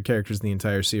 3 favorite characters in the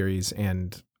entire series,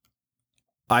 and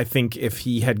I think if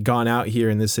he had gone out here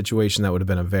in this situation, that would have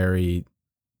been a very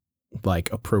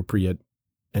like appropriate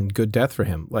and good death for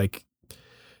him. Like,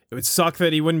 it would suck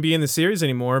that he wouldn't be in the series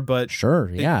anymore, but sure,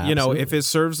 yeah, if it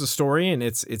serves the story and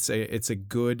it's a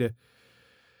good,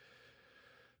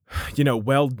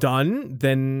 well done,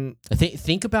 then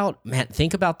think about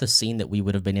the scene that we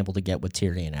would have been able to get with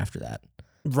Tyrion after that.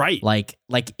 Right. Like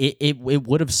it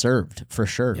would have served for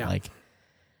sure. Yeah. Like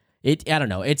I don't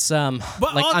know. It's but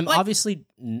I'm obviously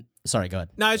sorry, go ahead.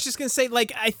 No, I was just gonna say,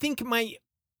 like, I think my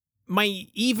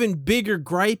even bigger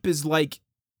gripe is like,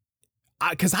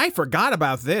 because I forgot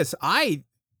about this. I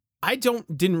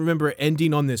didn't remember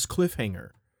ending on this cliffhanger.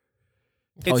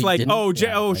 It's like,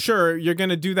 sure, you're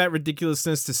gonna do that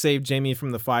ridiculousness to save Jamie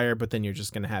from the fire, but then you're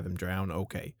just gonna have him drown.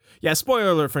 Okay, yeah.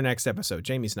 Spoiler alert for next episode: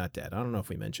 Jamie's not dead. I don't know if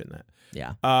we mentioned that.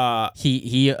 Yeah.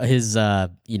 His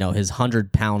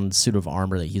 100-pound suit of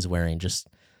armor that he's wearing just.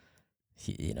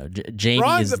 Jamie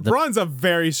Braun's a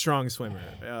very strong swimmer,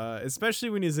 especially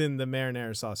when he's in the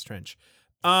marinara sauce trench.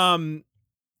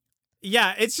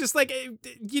 Yeah, it's just like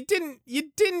you didn't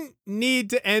need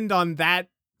to end on that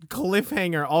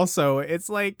cliffhanger. Also, it's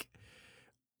like,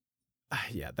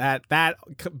 that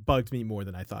bugged me more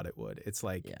than I thought it would. It's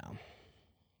like,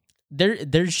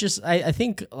 there's just I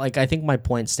think my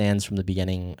point stands from the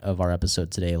beginning of our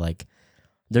episode today. Like,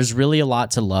 there's really a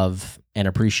lot to love and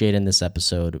appreciate in this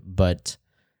episode, but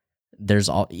there's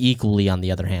equally, on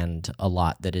the other hand, a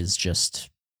lot that is just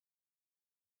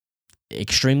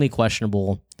extremely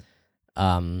questionable.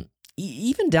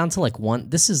 Even down to like one,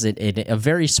 this is a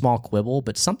very small quibble,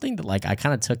 but something that like I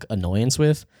kind of took annoyance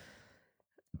with.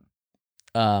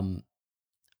 When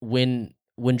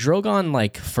Drogon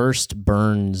like first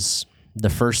burns the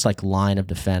first like line of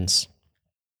defense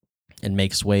and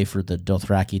makes way for the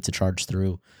Dothraki to charge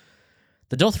through,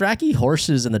 the Dothraki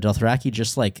horses and the Dothraki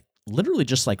just like literally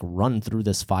just like run through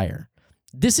this fire.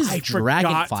 This is dragon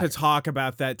fire. I forgot to talk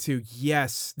about that too.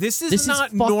 Yes, this is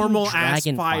not normal ass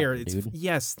fire.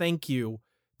 Yes, thank you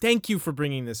for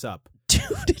bringing this up, dude.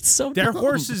 It's so their dumb.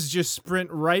 Horses just sprint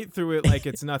right through it like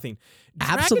it's nothing.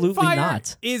 Absolutely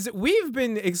not. We've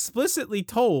been explicitly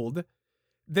told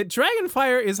that dragon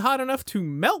fire is hot enough to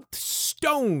melt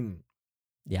stone.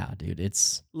 Yeah, dude.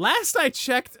 It's last I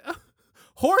checked.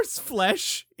 Horse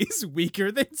flesh is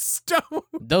weaker than stone.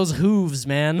 Those hooves,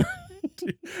 man.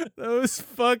 Those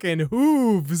fucking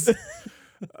hooves.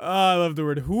 I love the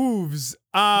word hooves.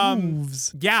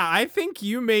 Hooves. Yeah, I think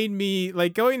you made me,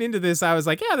 like, going into this, I was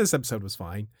like, yeah, this episode was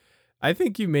fine. I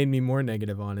think you made me more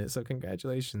negative on it, so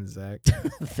congratulations, Zach.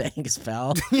 Thanks,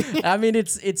 pal. I mean,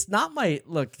 it's not my...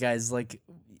 Look, guys, like,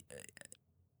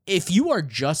 if you are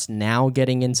just now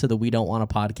getting into the We Don't Want a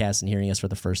Podcast and hearing us for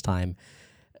the first time,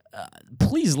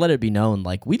 please let it be known,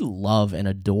 like, we love and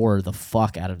adore the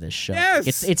fuck out of this show.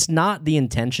 Yes! It's not the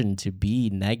intention to be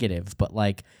negative, but,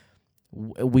 like,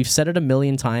 we've said it a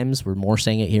million times. We're more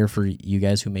saying it here for you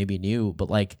guys who may be new, but,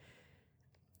 like,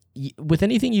 with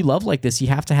anything you love like this, you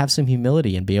have to have some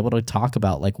humility and be able to talk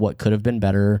about, like, what could have been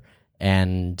better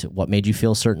and what made you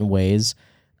feel certain ways.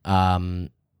 It's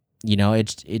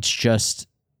just...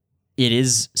 It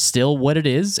is still what it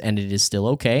is, and it is still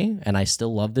okay, and I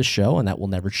still love this show, and that will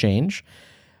never change.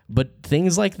 But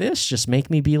things like this just make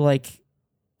me be like,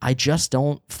 I just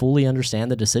don't fully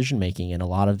understand the decision-making in a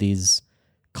lot of these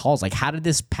calls. Like, how did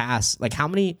this pass? Like, how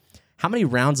many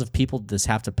rounds of people did this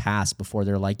have to pass before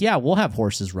they're like, yeah, we'll have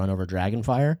horses run over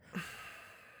Dragonfire?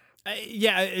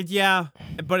 Yeah,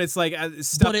 but it's like stuff like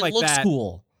that. But it looks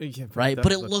cool, right?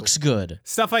 But it looks good.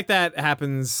 Stuff like that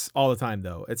happens all the time,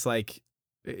 though. It's like,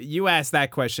 you ask that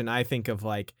question, I think of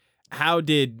like, how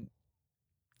did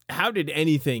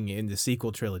anything in the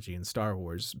sequel trilogy in Star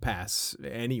Wars pass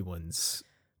anyone's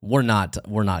we're not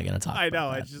going to talk. I know.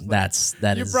 About that. It's just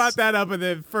that you is, brought that up, and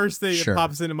the first thing sure. that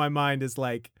pops into my mind is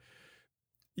like,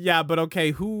 yeah, but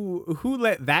okay, who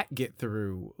let that get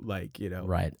through? Like, you know,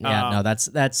 right? Yeah, no, that's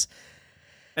stuff.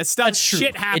 That's true.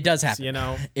 Shit happens. It does happen. You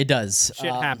know, it does.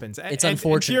 Shit happens. It's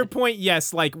unfortunate. And to your point,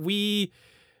 yes, like we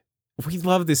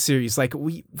love this series. Like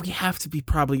we have to be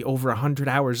probably over 100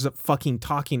 hours of fucking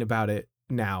talking about it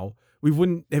now. We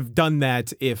wouldn't have done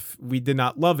that if we did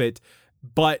not love it.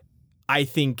 But I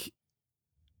think,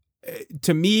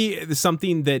 to me,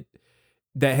 something that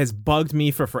has bugged me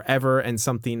for forever, and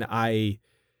something I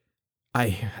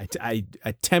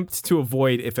attempt to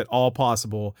avoid if at all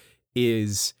possible,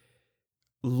 is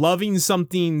loving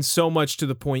something so much to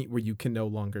the point where you can no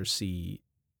longer see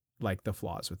like the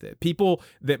flaws with it. People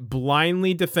that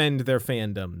blindly defend their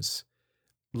fandoms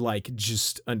like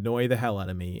just annoy the hell out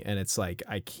of me, and it's like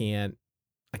I can't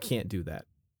do that.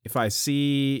 If I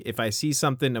see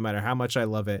something, no matter how much I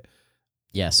love it,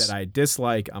 yes, that I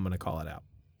dislike, I'm gonna call it out.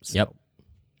 So, yep.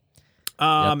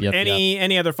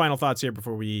 Any other final thoughts here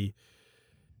before we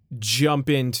jump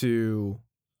into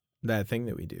that thing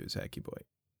that we do, Zachy boy?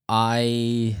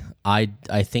 I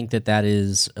think that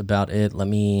is about it. Let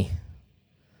me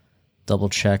double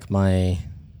check my.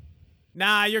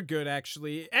 Nah, you're good,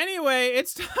 actually. Anyway,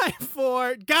 it's time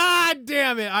for... God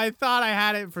damn it. I thought I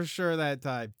had it for sure that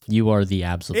time. You are the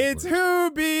absolute It's Who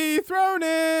Be Thrown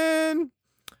In.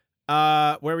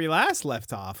 Where we last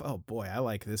left off. Oh, boy, I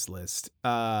like this list.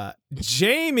 Jaime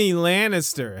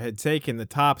Lannister had taken the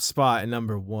top spot at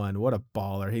number 1. What a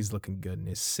baller. He's looking good in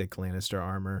his sick Lannister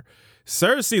armor.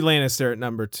 Cersei Lannister at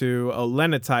number 2,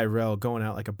 Olenna Tyrell going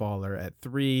out like a baller at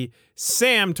 3,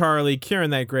 Sam Tarly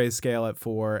curing that grayscale at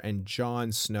 4, and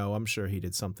Jon Snow, I'm sure he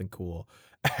did something cool,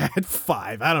 at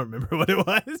 5. I don't remember what it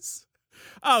was.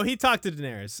 Oh, he talked to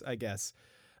Daenerys, I guess.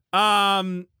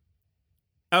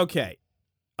 Okay.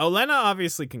 Olenna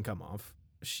obviously can come off.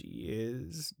 She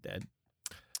is dead.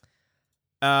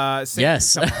 Sam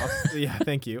yes. Can come off. Yeah,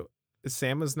 thank you.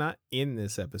 Sam was not in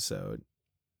this episode.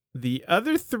 The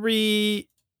other 3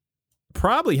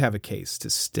 probably have a case to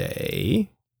stay,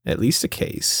 at least a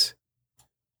case.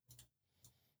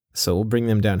 So we'll bring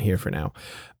them down here for now.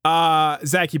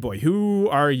 Zachy boy, who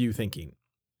are you thinking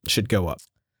should go up?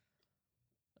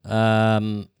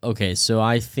 Okay, so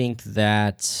I think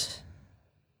that.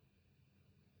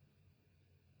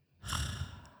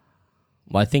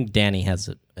 Well, I think Dany has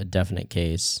a definite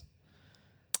case.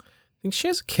 I think she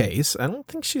has a case. I don't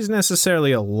think she's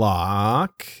necessarily a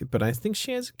lock, but I think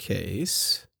she has a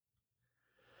case.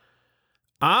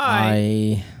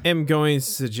 I am going to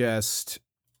suggest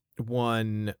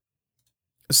one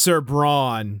Sir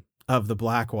Bronn of the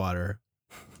Blackwater.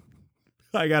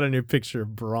 I got a new picture of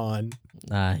Bronn.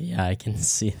 Yeah, I can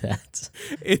see that.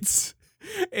 It's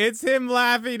him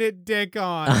laughing at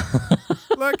Dickon.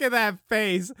 Look at that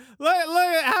face. Look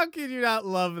at, how can you not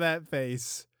love that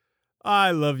face?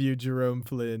 I love you, Jerome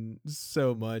Flynn,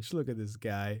 so much. Look at this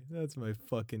guy. That's my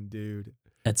fucking dude.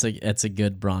 It's a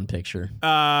good Bronn picture.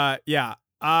 Yeah.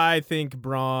 I think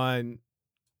Bronn.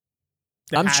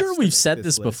 I'm sure we've said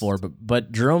this before,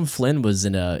 but Jerome Flynn was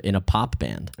in a pop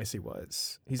band. Yes, he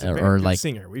was. He's a very good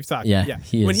singer. We've talked. Yeah.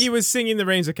 When he was singing the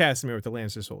Reigns of Castamere with the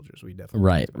Lancer Soldiers, we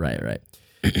definitely right.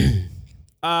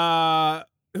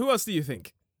 Who else do you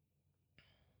think?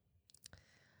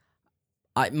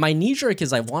 My knee jerk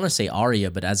is I want to say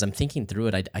Arya, but as I'm thinking through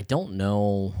it, I don't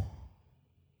know.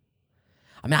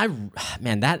 I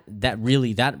mean,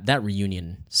 that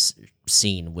reunion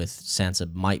scene with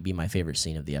Sansa might be my favorite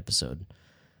scene of the episode.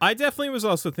 I definitely was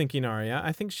also thinking Arya.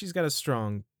 I think she's got a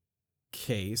strong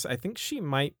case. I think she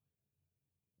might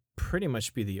pretty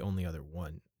much be the only other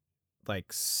one. Like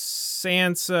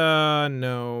Sansa,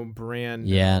 no. Bran, no.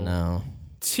 Yeah, no.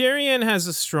 Tyrion has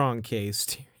a strong case.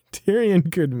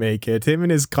 Tyrion could make it. Him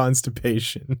and his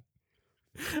constipation.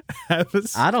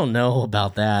 I don't know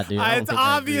about that, dude. It's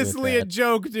obviously a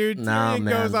joke, dude. Tyrion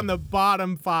goes on the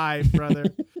bottom 5, brother.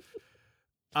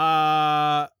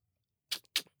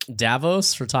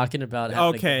 Davos, we're talking about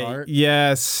having a good heart.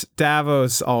 Yes,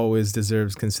 Davos always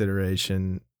deserves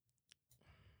consideration.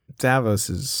 Davos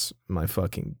is my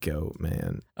fucking goat,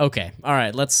 man. Okay, all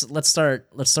right. Let's start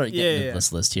getting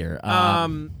this list here.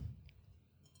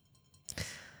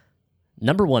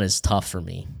 Number 1 is tough for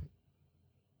me.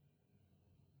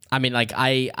 I mean, like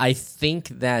I think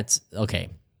that okay.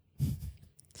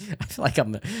 I feel like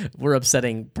we're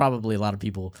upsetting probably a lot of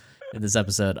people in this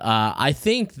episode. I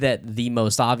think that the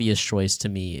most obvious choice to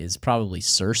me is probably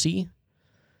Cersei.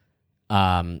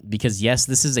 Because yes,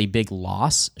 this is a big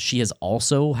loss. She has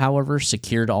also, however,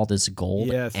 secured all this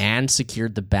gold and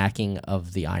secured the backing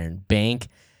of the Iron Bank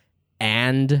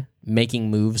and making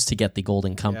moves to get the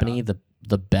Golden Company, the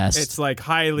best. It's like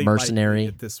highly mercenary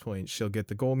at this point. She'll get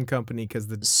the Golden Company because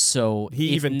he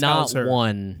even tells her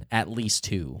one, at least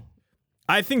two.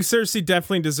 I think Cersei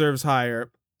definitely deserves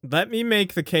higher. Let me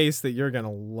make the case that you're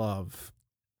gonna love.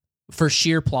 For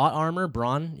sheer plot armor,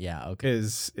 Bronn? Yeah, okay.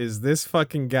 Is this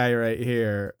fucking guy right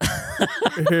here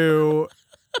who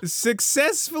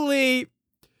successfully,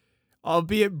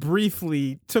 albeit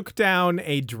briefly, took down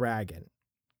a dragon.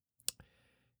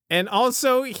 And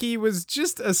also, he was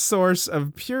just a source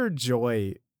of pure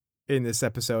joy in this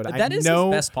episode. That is his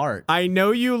best part. I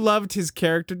know you loved his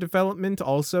character development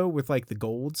also with like the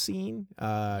gold scene.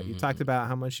 You talked about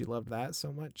how much you loved that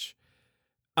so much.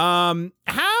 How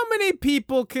many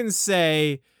people can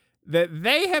say that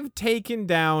they have taken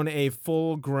down a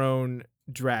full-grown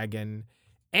dragon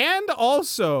and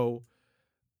also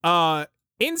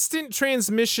instant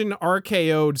transmission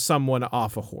RKO'd someone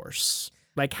off a horse?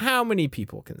 Like, how many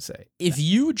people can say? If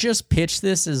you just pitch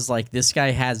this as like, this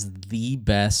guy has the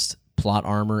best plot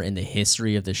armor in the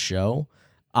history of the show,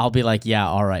 I'll be like, yeah,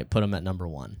 all right, put him at number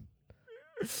 1.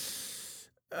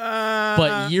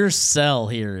 But your sell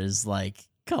here is like,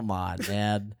 come on,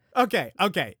 man. Okay.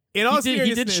 In all seriousness,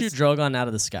 he did shoot Drogon out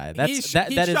of the sky. That is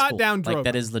cool. Down Drogon. Like,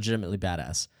 that is legitimately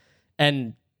badass,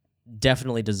 and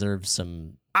definitely deserves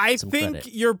some. I think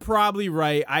credit. You're probably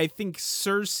right. I think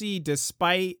Cersei,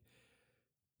 despite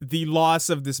the loss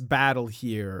of this battle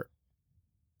here,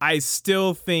 I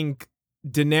still think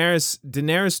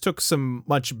Daenerys took some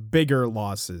much bigger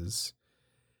losses.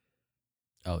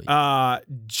 Oh yeah.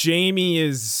 Jaime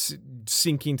is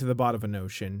sinking to the bottom of an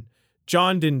ocean.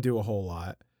 Jon didn't do a whole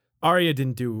lot. Arya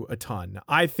didn't do a ton.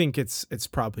 I think it's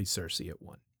probably Cersei at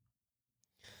 1.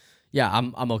 Yeah,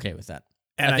 I'm okay with that.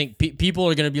 And I think people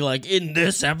are gonna be like, in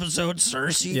this episode,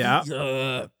 Cersei.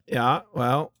 Yeah.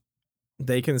 Well,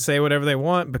 they can say whatever they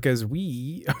want because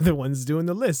we are the ones doing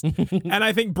the list. And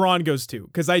I think Bronn goes too,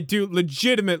 because I do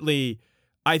legitimately.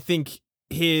 I think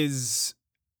his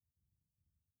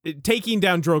taking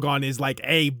down Drogon is like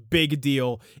a big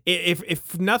deal.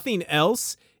 If nothing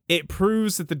else, it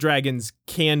proves that the dragons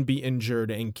can be injured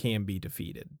and can be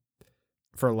defeated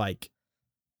for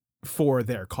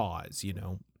their cause, you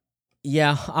know?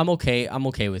 Yeah, I'm okay. I'm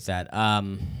okay with that. I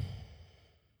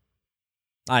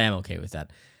am okay with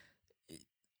that.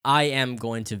 I am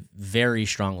going to very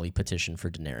strongly petition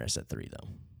for Daenerys at 3, though.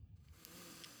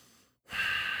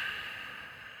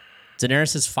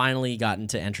 Daenerys has finally gotten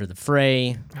to enter the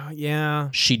fray. Oh, yeah.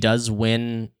 She does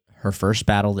win her first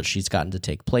battle that she's gotten to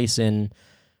take place in.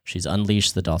 She's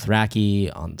unleashed the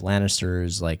Dothraki on the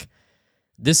Lannisters. Like,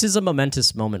 this is a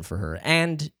momentous moment for her,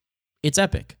 and it's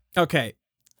epic. Okay.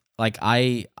 Like,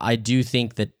 I do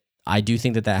think that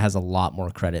has a lot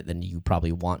more credit than you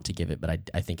probably want to give it, but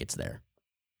I think it's there.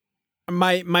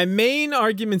 My main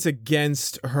arguments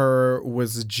against her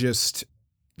was just,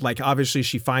 like, obviously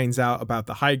she finds out about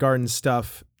the Highgarden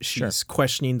stuff. She's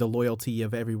questioning the loyalty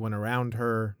of everyone around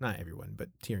her. Not everyone, but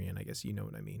Tyrion, I guess you know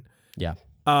what I mean. Yeah.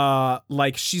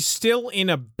 Like, she's still in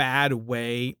a bad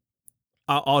way.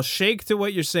 I'll shake to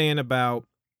what you're saying about,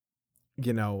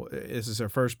 you know, this is her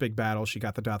first big battle. She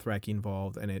got the Dothraki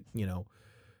involved, and it, you know,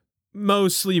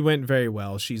 mostly went very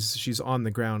well. She's on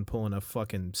the ground pulling a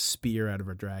fucking spear out of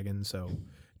her dragon, so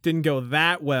didn't go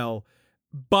that well.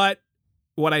 But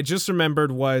what I just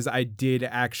remembered was I did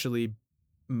actually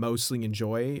mostly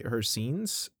enjoy her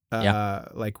scenes,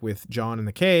 like with Jon in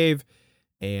the cave,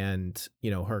 and, you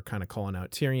know, her kind of calling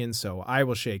out Tyrion. So I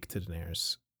will shake to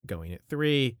Daenerys going at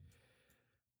 3.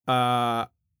 I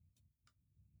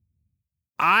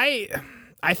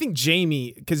think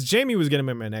Jaime, because Jaime was going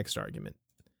to be my next argument.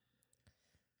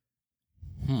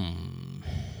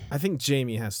 I think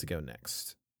Jaime has to go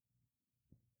next.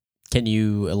 Can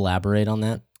you elaborate on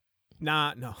that?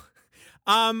 No.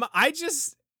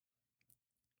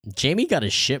 Jaime got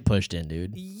his shit pushed in,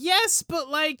 dude. Yes, but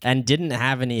like, and didn't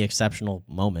have any exceptional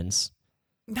moments.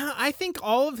 No, I think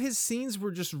all of his scenes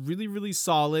were just really, really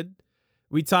solid.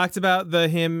 We talked about the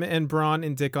him and Bronn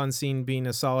and Dickon scene being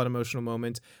a solid emotional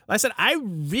moment. Like I said, I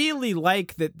really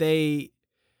like that they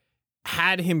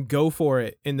had him go for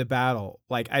it in the battle.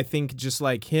 Like, I think just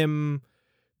like him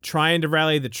trying to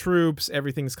rally the troops,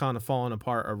 everything's kind of falling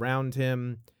apart around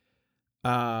him.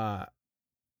 I'm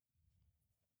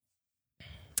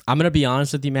going to be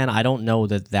honest with you, man. I don't know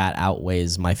that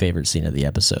outweighs my favorite scene of the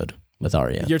episode with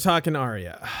Arya. You're talking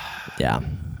Arya. Yeah.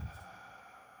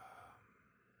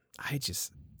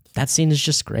 That scene is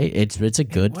just great. It's a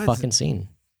good fucking scene.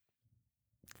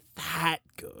 That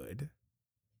good.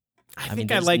 I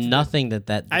think I like nothing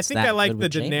that. I think I like the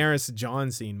Daenerys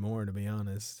Jon scene more, to be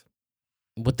honest.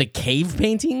 With the cave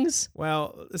paintings?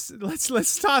 Well,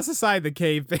 let's toss aside the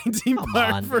cave painting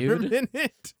part for a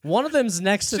minute. One of them's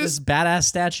next to this badass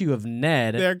statue of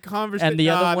Ned, and the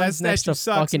other one's next to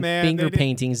fucking finger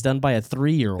paintings done by a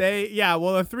 3-year-old.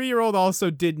 Well, a 3-year-old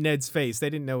also did Ned's face. They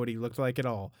didn't know what he looked like at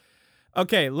all.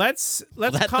 Okay, let's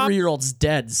that 3-year-old's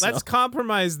dead. So. Let's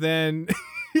compromise then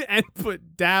and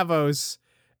put Davos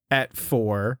at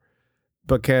 4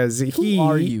 because Who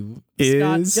are you? is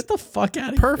Scott, get the fuck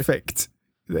out of perfect.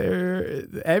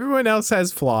 Everyone else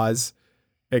has flaws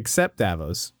except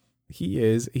Davos.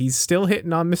 He's still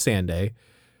hitting on Missandei.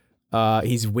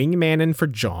 He's wingmanning for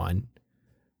Jon.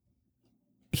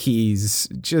 He's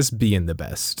just being the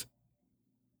best.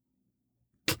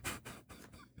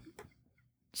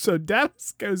 So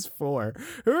Davos goes 4.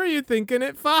 Who are you thinking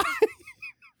at 5?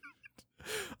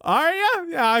 Arya?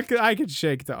 Yeah, I could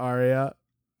shake to Arya.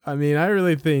 I mean, I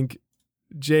really think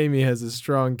Jaime has a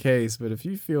strong case, but if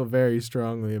you feel very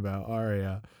strongly about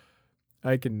Arya,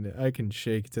 I can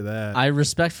shake to that. I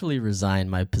respectfully resign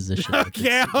my position.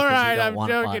 Okay, all right, I'm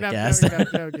joking.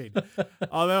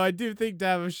 Although I do think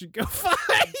Davos should go 5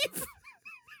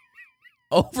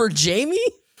 over Jaime.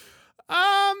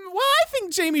 Well, I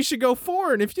think Jaime should go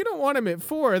 4, and if you don't want him at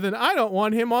 4, then I don't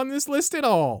want him on this list at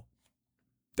all.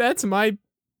 That's my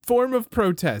form of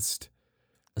protest.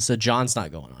 So Jon's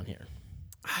not going on here.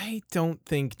 I don't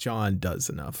think Jon does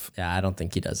enough. Yeah, I don't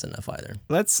think he does enough either.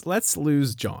 Let's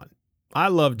lose Jon. I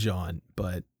love Jon,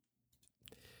 but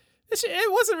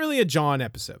it wasn't really a Jon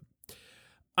episode.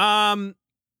 Okay.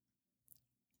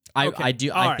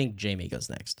 I think Jaime goes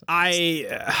next.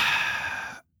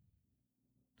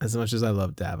 As much as I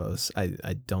love Davos,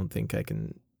 I don't think I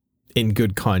can, in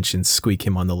good conscience, squeak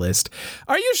him on the list.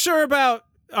 Are you sure about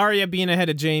Arya being ahead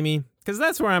of Jaime? Because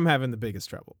that's where I'm having the biggest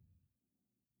trouble.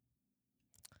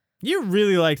 You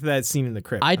really liked that scene in the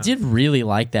crypt. I did really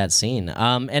like that scene.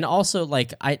 And also,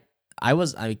 like,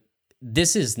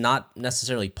 this is not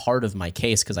necessarily part of my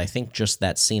case because I think just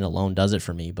that scene alone does it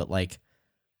for me. But like,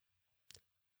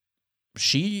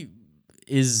 she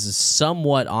is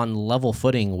somewhat on level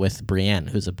footing with Brienne,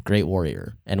 who's a great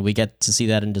warrior, and we get to see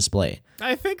that in display.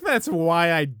 I think that's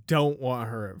why I don't want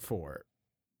her at 4.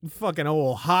 Fucking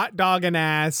old hot dogging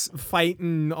ass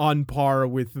fighting on par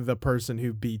with the person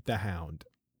who beat the Hound.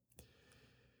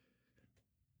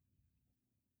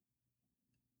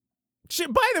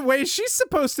 By the way, she's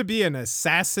supposed to be an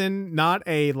assassin, not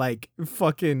a like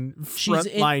fucking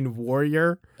frontline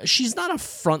warrior. She's not a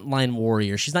frontline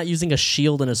warrior. She's not using a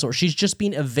shield and a sword. She's just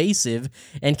being evasive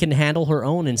and can handle her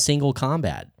own in single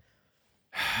combat.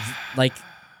 Like,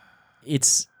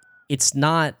 it's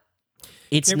not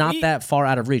that far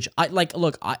out of reach. I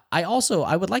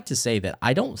would like to say that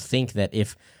I don't think that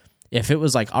if it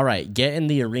was like, all right, get in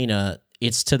the arena,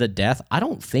 it's to the death, I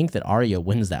don't think that Arya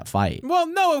wins that fight. Well,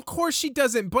 no, of course she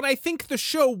doesn't, but I think the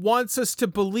show wants us to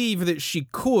believe that she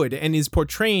could and is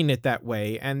portraying it that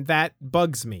way, and that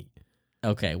bugs me.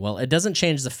 Okay, well, it doesn't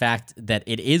change the fact that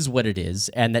it is what it is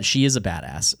and that she is a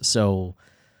badass. So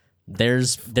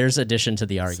there's addition to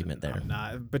the argument there. I'm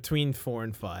not, between 4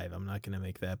 and 5, I'm not going to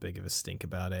make that big of a stink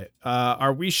about it.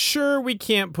 Are we sure we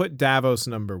can't put Davos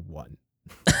number 1?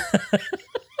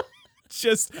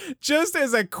 Just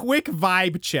as a quick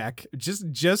vibe check.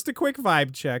 Just a quick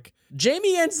vibe check.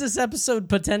 Jaime ends this episode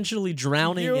potentially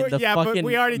drowning in the fucking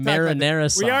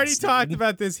marinara sauce. We already talked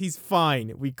about this. He's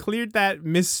fine. We cleared that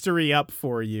mystery up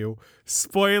for you.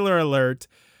 Spoiler alert.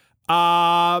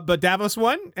 But Davos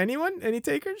won? Anyone? Any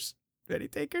takers? Any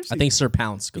takers? I think Sir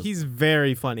Pounce goes. He's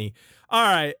very funny. All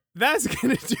right. That's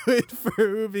going to do it for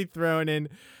Who Be Thrown In.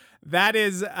 That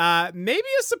is maybe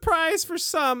a surprise for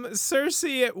some.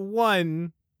 Cersei at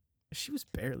 1. She was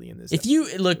barely in this. If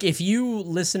you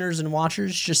listeners and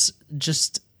watchers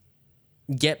just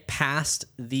get past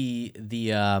the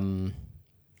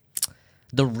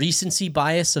recency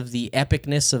bias of the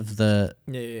epicness of the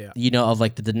of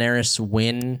like the Daenerys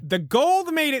win. The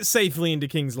gold made it safely into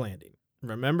King's Landing.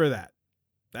 Remember that.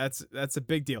 That's a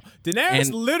big deal.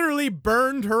 Daenerys literally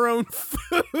burned her own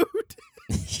food.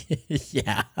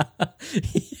 Yeah.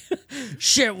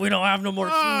 Shit, we don't have no more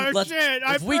food.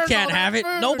 If we can't have it,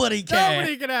 nobody can.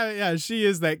 Nobody can have it. Yeah, she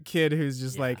is that kid who's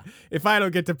just like, if I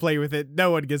don't get to play with it,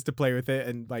 no one gets to play with it,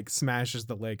 and like smashes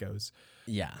the Legos.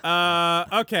 Yeah.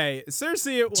 Okay.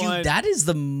 Cersei at 1. Dude, that is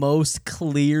the most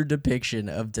clear depiction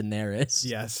of Daenerys.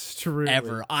 Yes, true.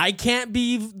 Ever. I can't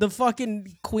be the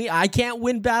fucking queen. I can't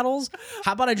win battles.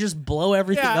 How about I just blow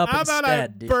everything up instead? How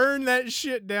about I burn that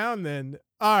shit down then?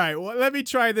 All right, well, let me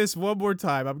try this one more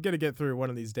time. I'm going to get through one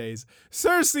of these days.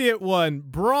 Cersei at 1,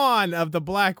 Bronn of the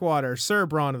Blackwater, Sir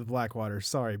Bronn of the Blackwater.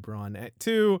 Sorry, Bronn. At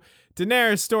 2,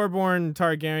 Daenerys Stormborn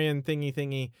Targaryen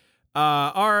thingy.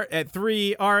 At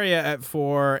 3, Arya at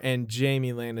 4, and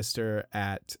Jaime Lannister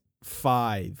at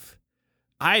 5.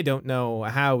 I don't know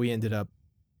how we ended up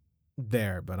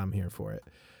there, but I'm here for it.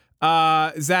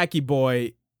 Zachy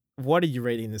boy, what are you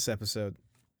rating this episode?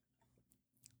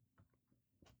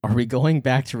 Are we going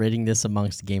back to rating this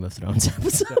amongst Game of Thrones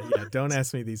episodes? Yeah, don't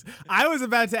ask me these. I was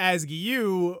about to ask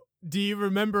you, do you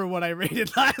remember what I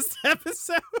rated last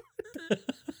episode?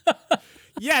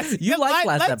 Yes. You liked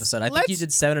last episode. I think you did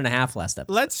 7.5 last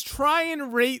episode. Let's try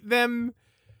and rate them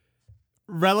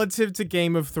relative to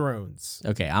Game of Thrones.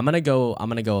 Okay, I'm gonna go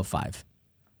a 5.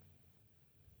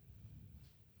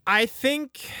 I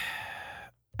think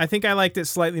I liked it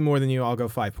slightly more than you. I'll go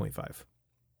 5.5.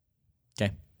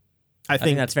 Okay. I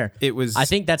think that's fair. I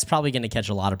think that's probably going to catch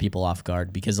a lot of people off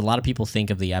guard because a lot of people think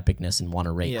of the epicness and want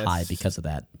to rate high because of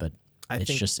that, but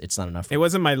it's not enough. It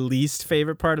wasn't my least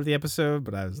favorite part of the episode,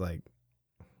 but I was like,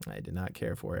 I did not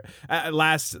care for it.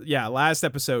 Last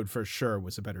episode for sure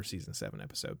was a better season 7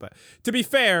 episode. But to be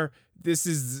fair, this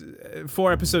is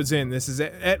 4 episodes in. This is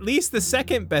at least the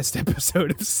second best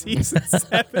episode of season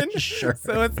 7. Sure.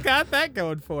 So it's got that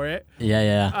going for it.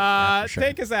 Yeah. Sure.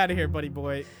 Take us out of here, buddy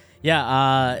boy.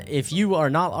 Yeah, if you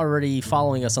are not already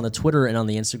following us on the Twitter and on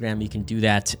the Instagram, you can do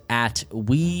that at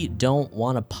We Don't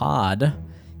Want a Pod.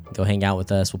 Go hang out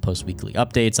with us. We'll post weekly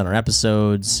updates on our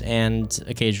episodes and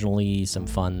occasionally some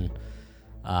fun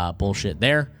bullshit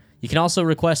there. You can also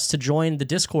request to join the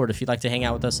Discord if you'd like to hang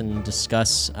out with us and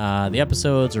discuss the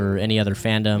episodes or any other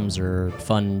fandoms or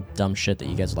fun, dumb shit that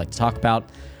you guys would like to talk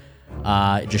about.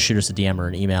 Just shoot us a DM or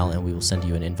an email and we will send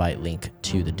you an invite link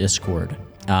to the Discord.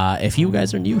 If you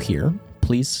guys are new here,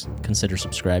 please consider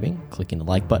subscribing, clicking the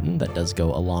like button. That does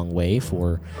go a long way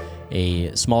for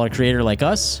a smaller creator like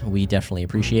us. We definitely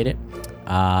appreciate it.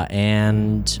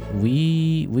 And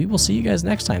we will see you guys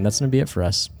next time. That's going to be it for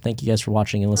us. Thank you guys for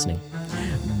watching and listening.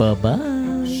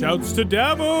 Bye-bye. Shouts to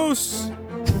Davos.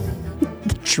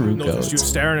 The true ghost. You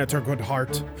staring at her good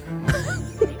heart.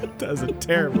 That was a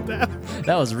terrible Davos.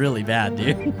 That was really bad,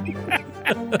 dude.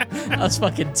 That was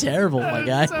fucking terrible, my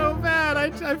guy. So bad.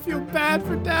 I feel bad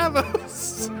for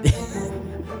Davos.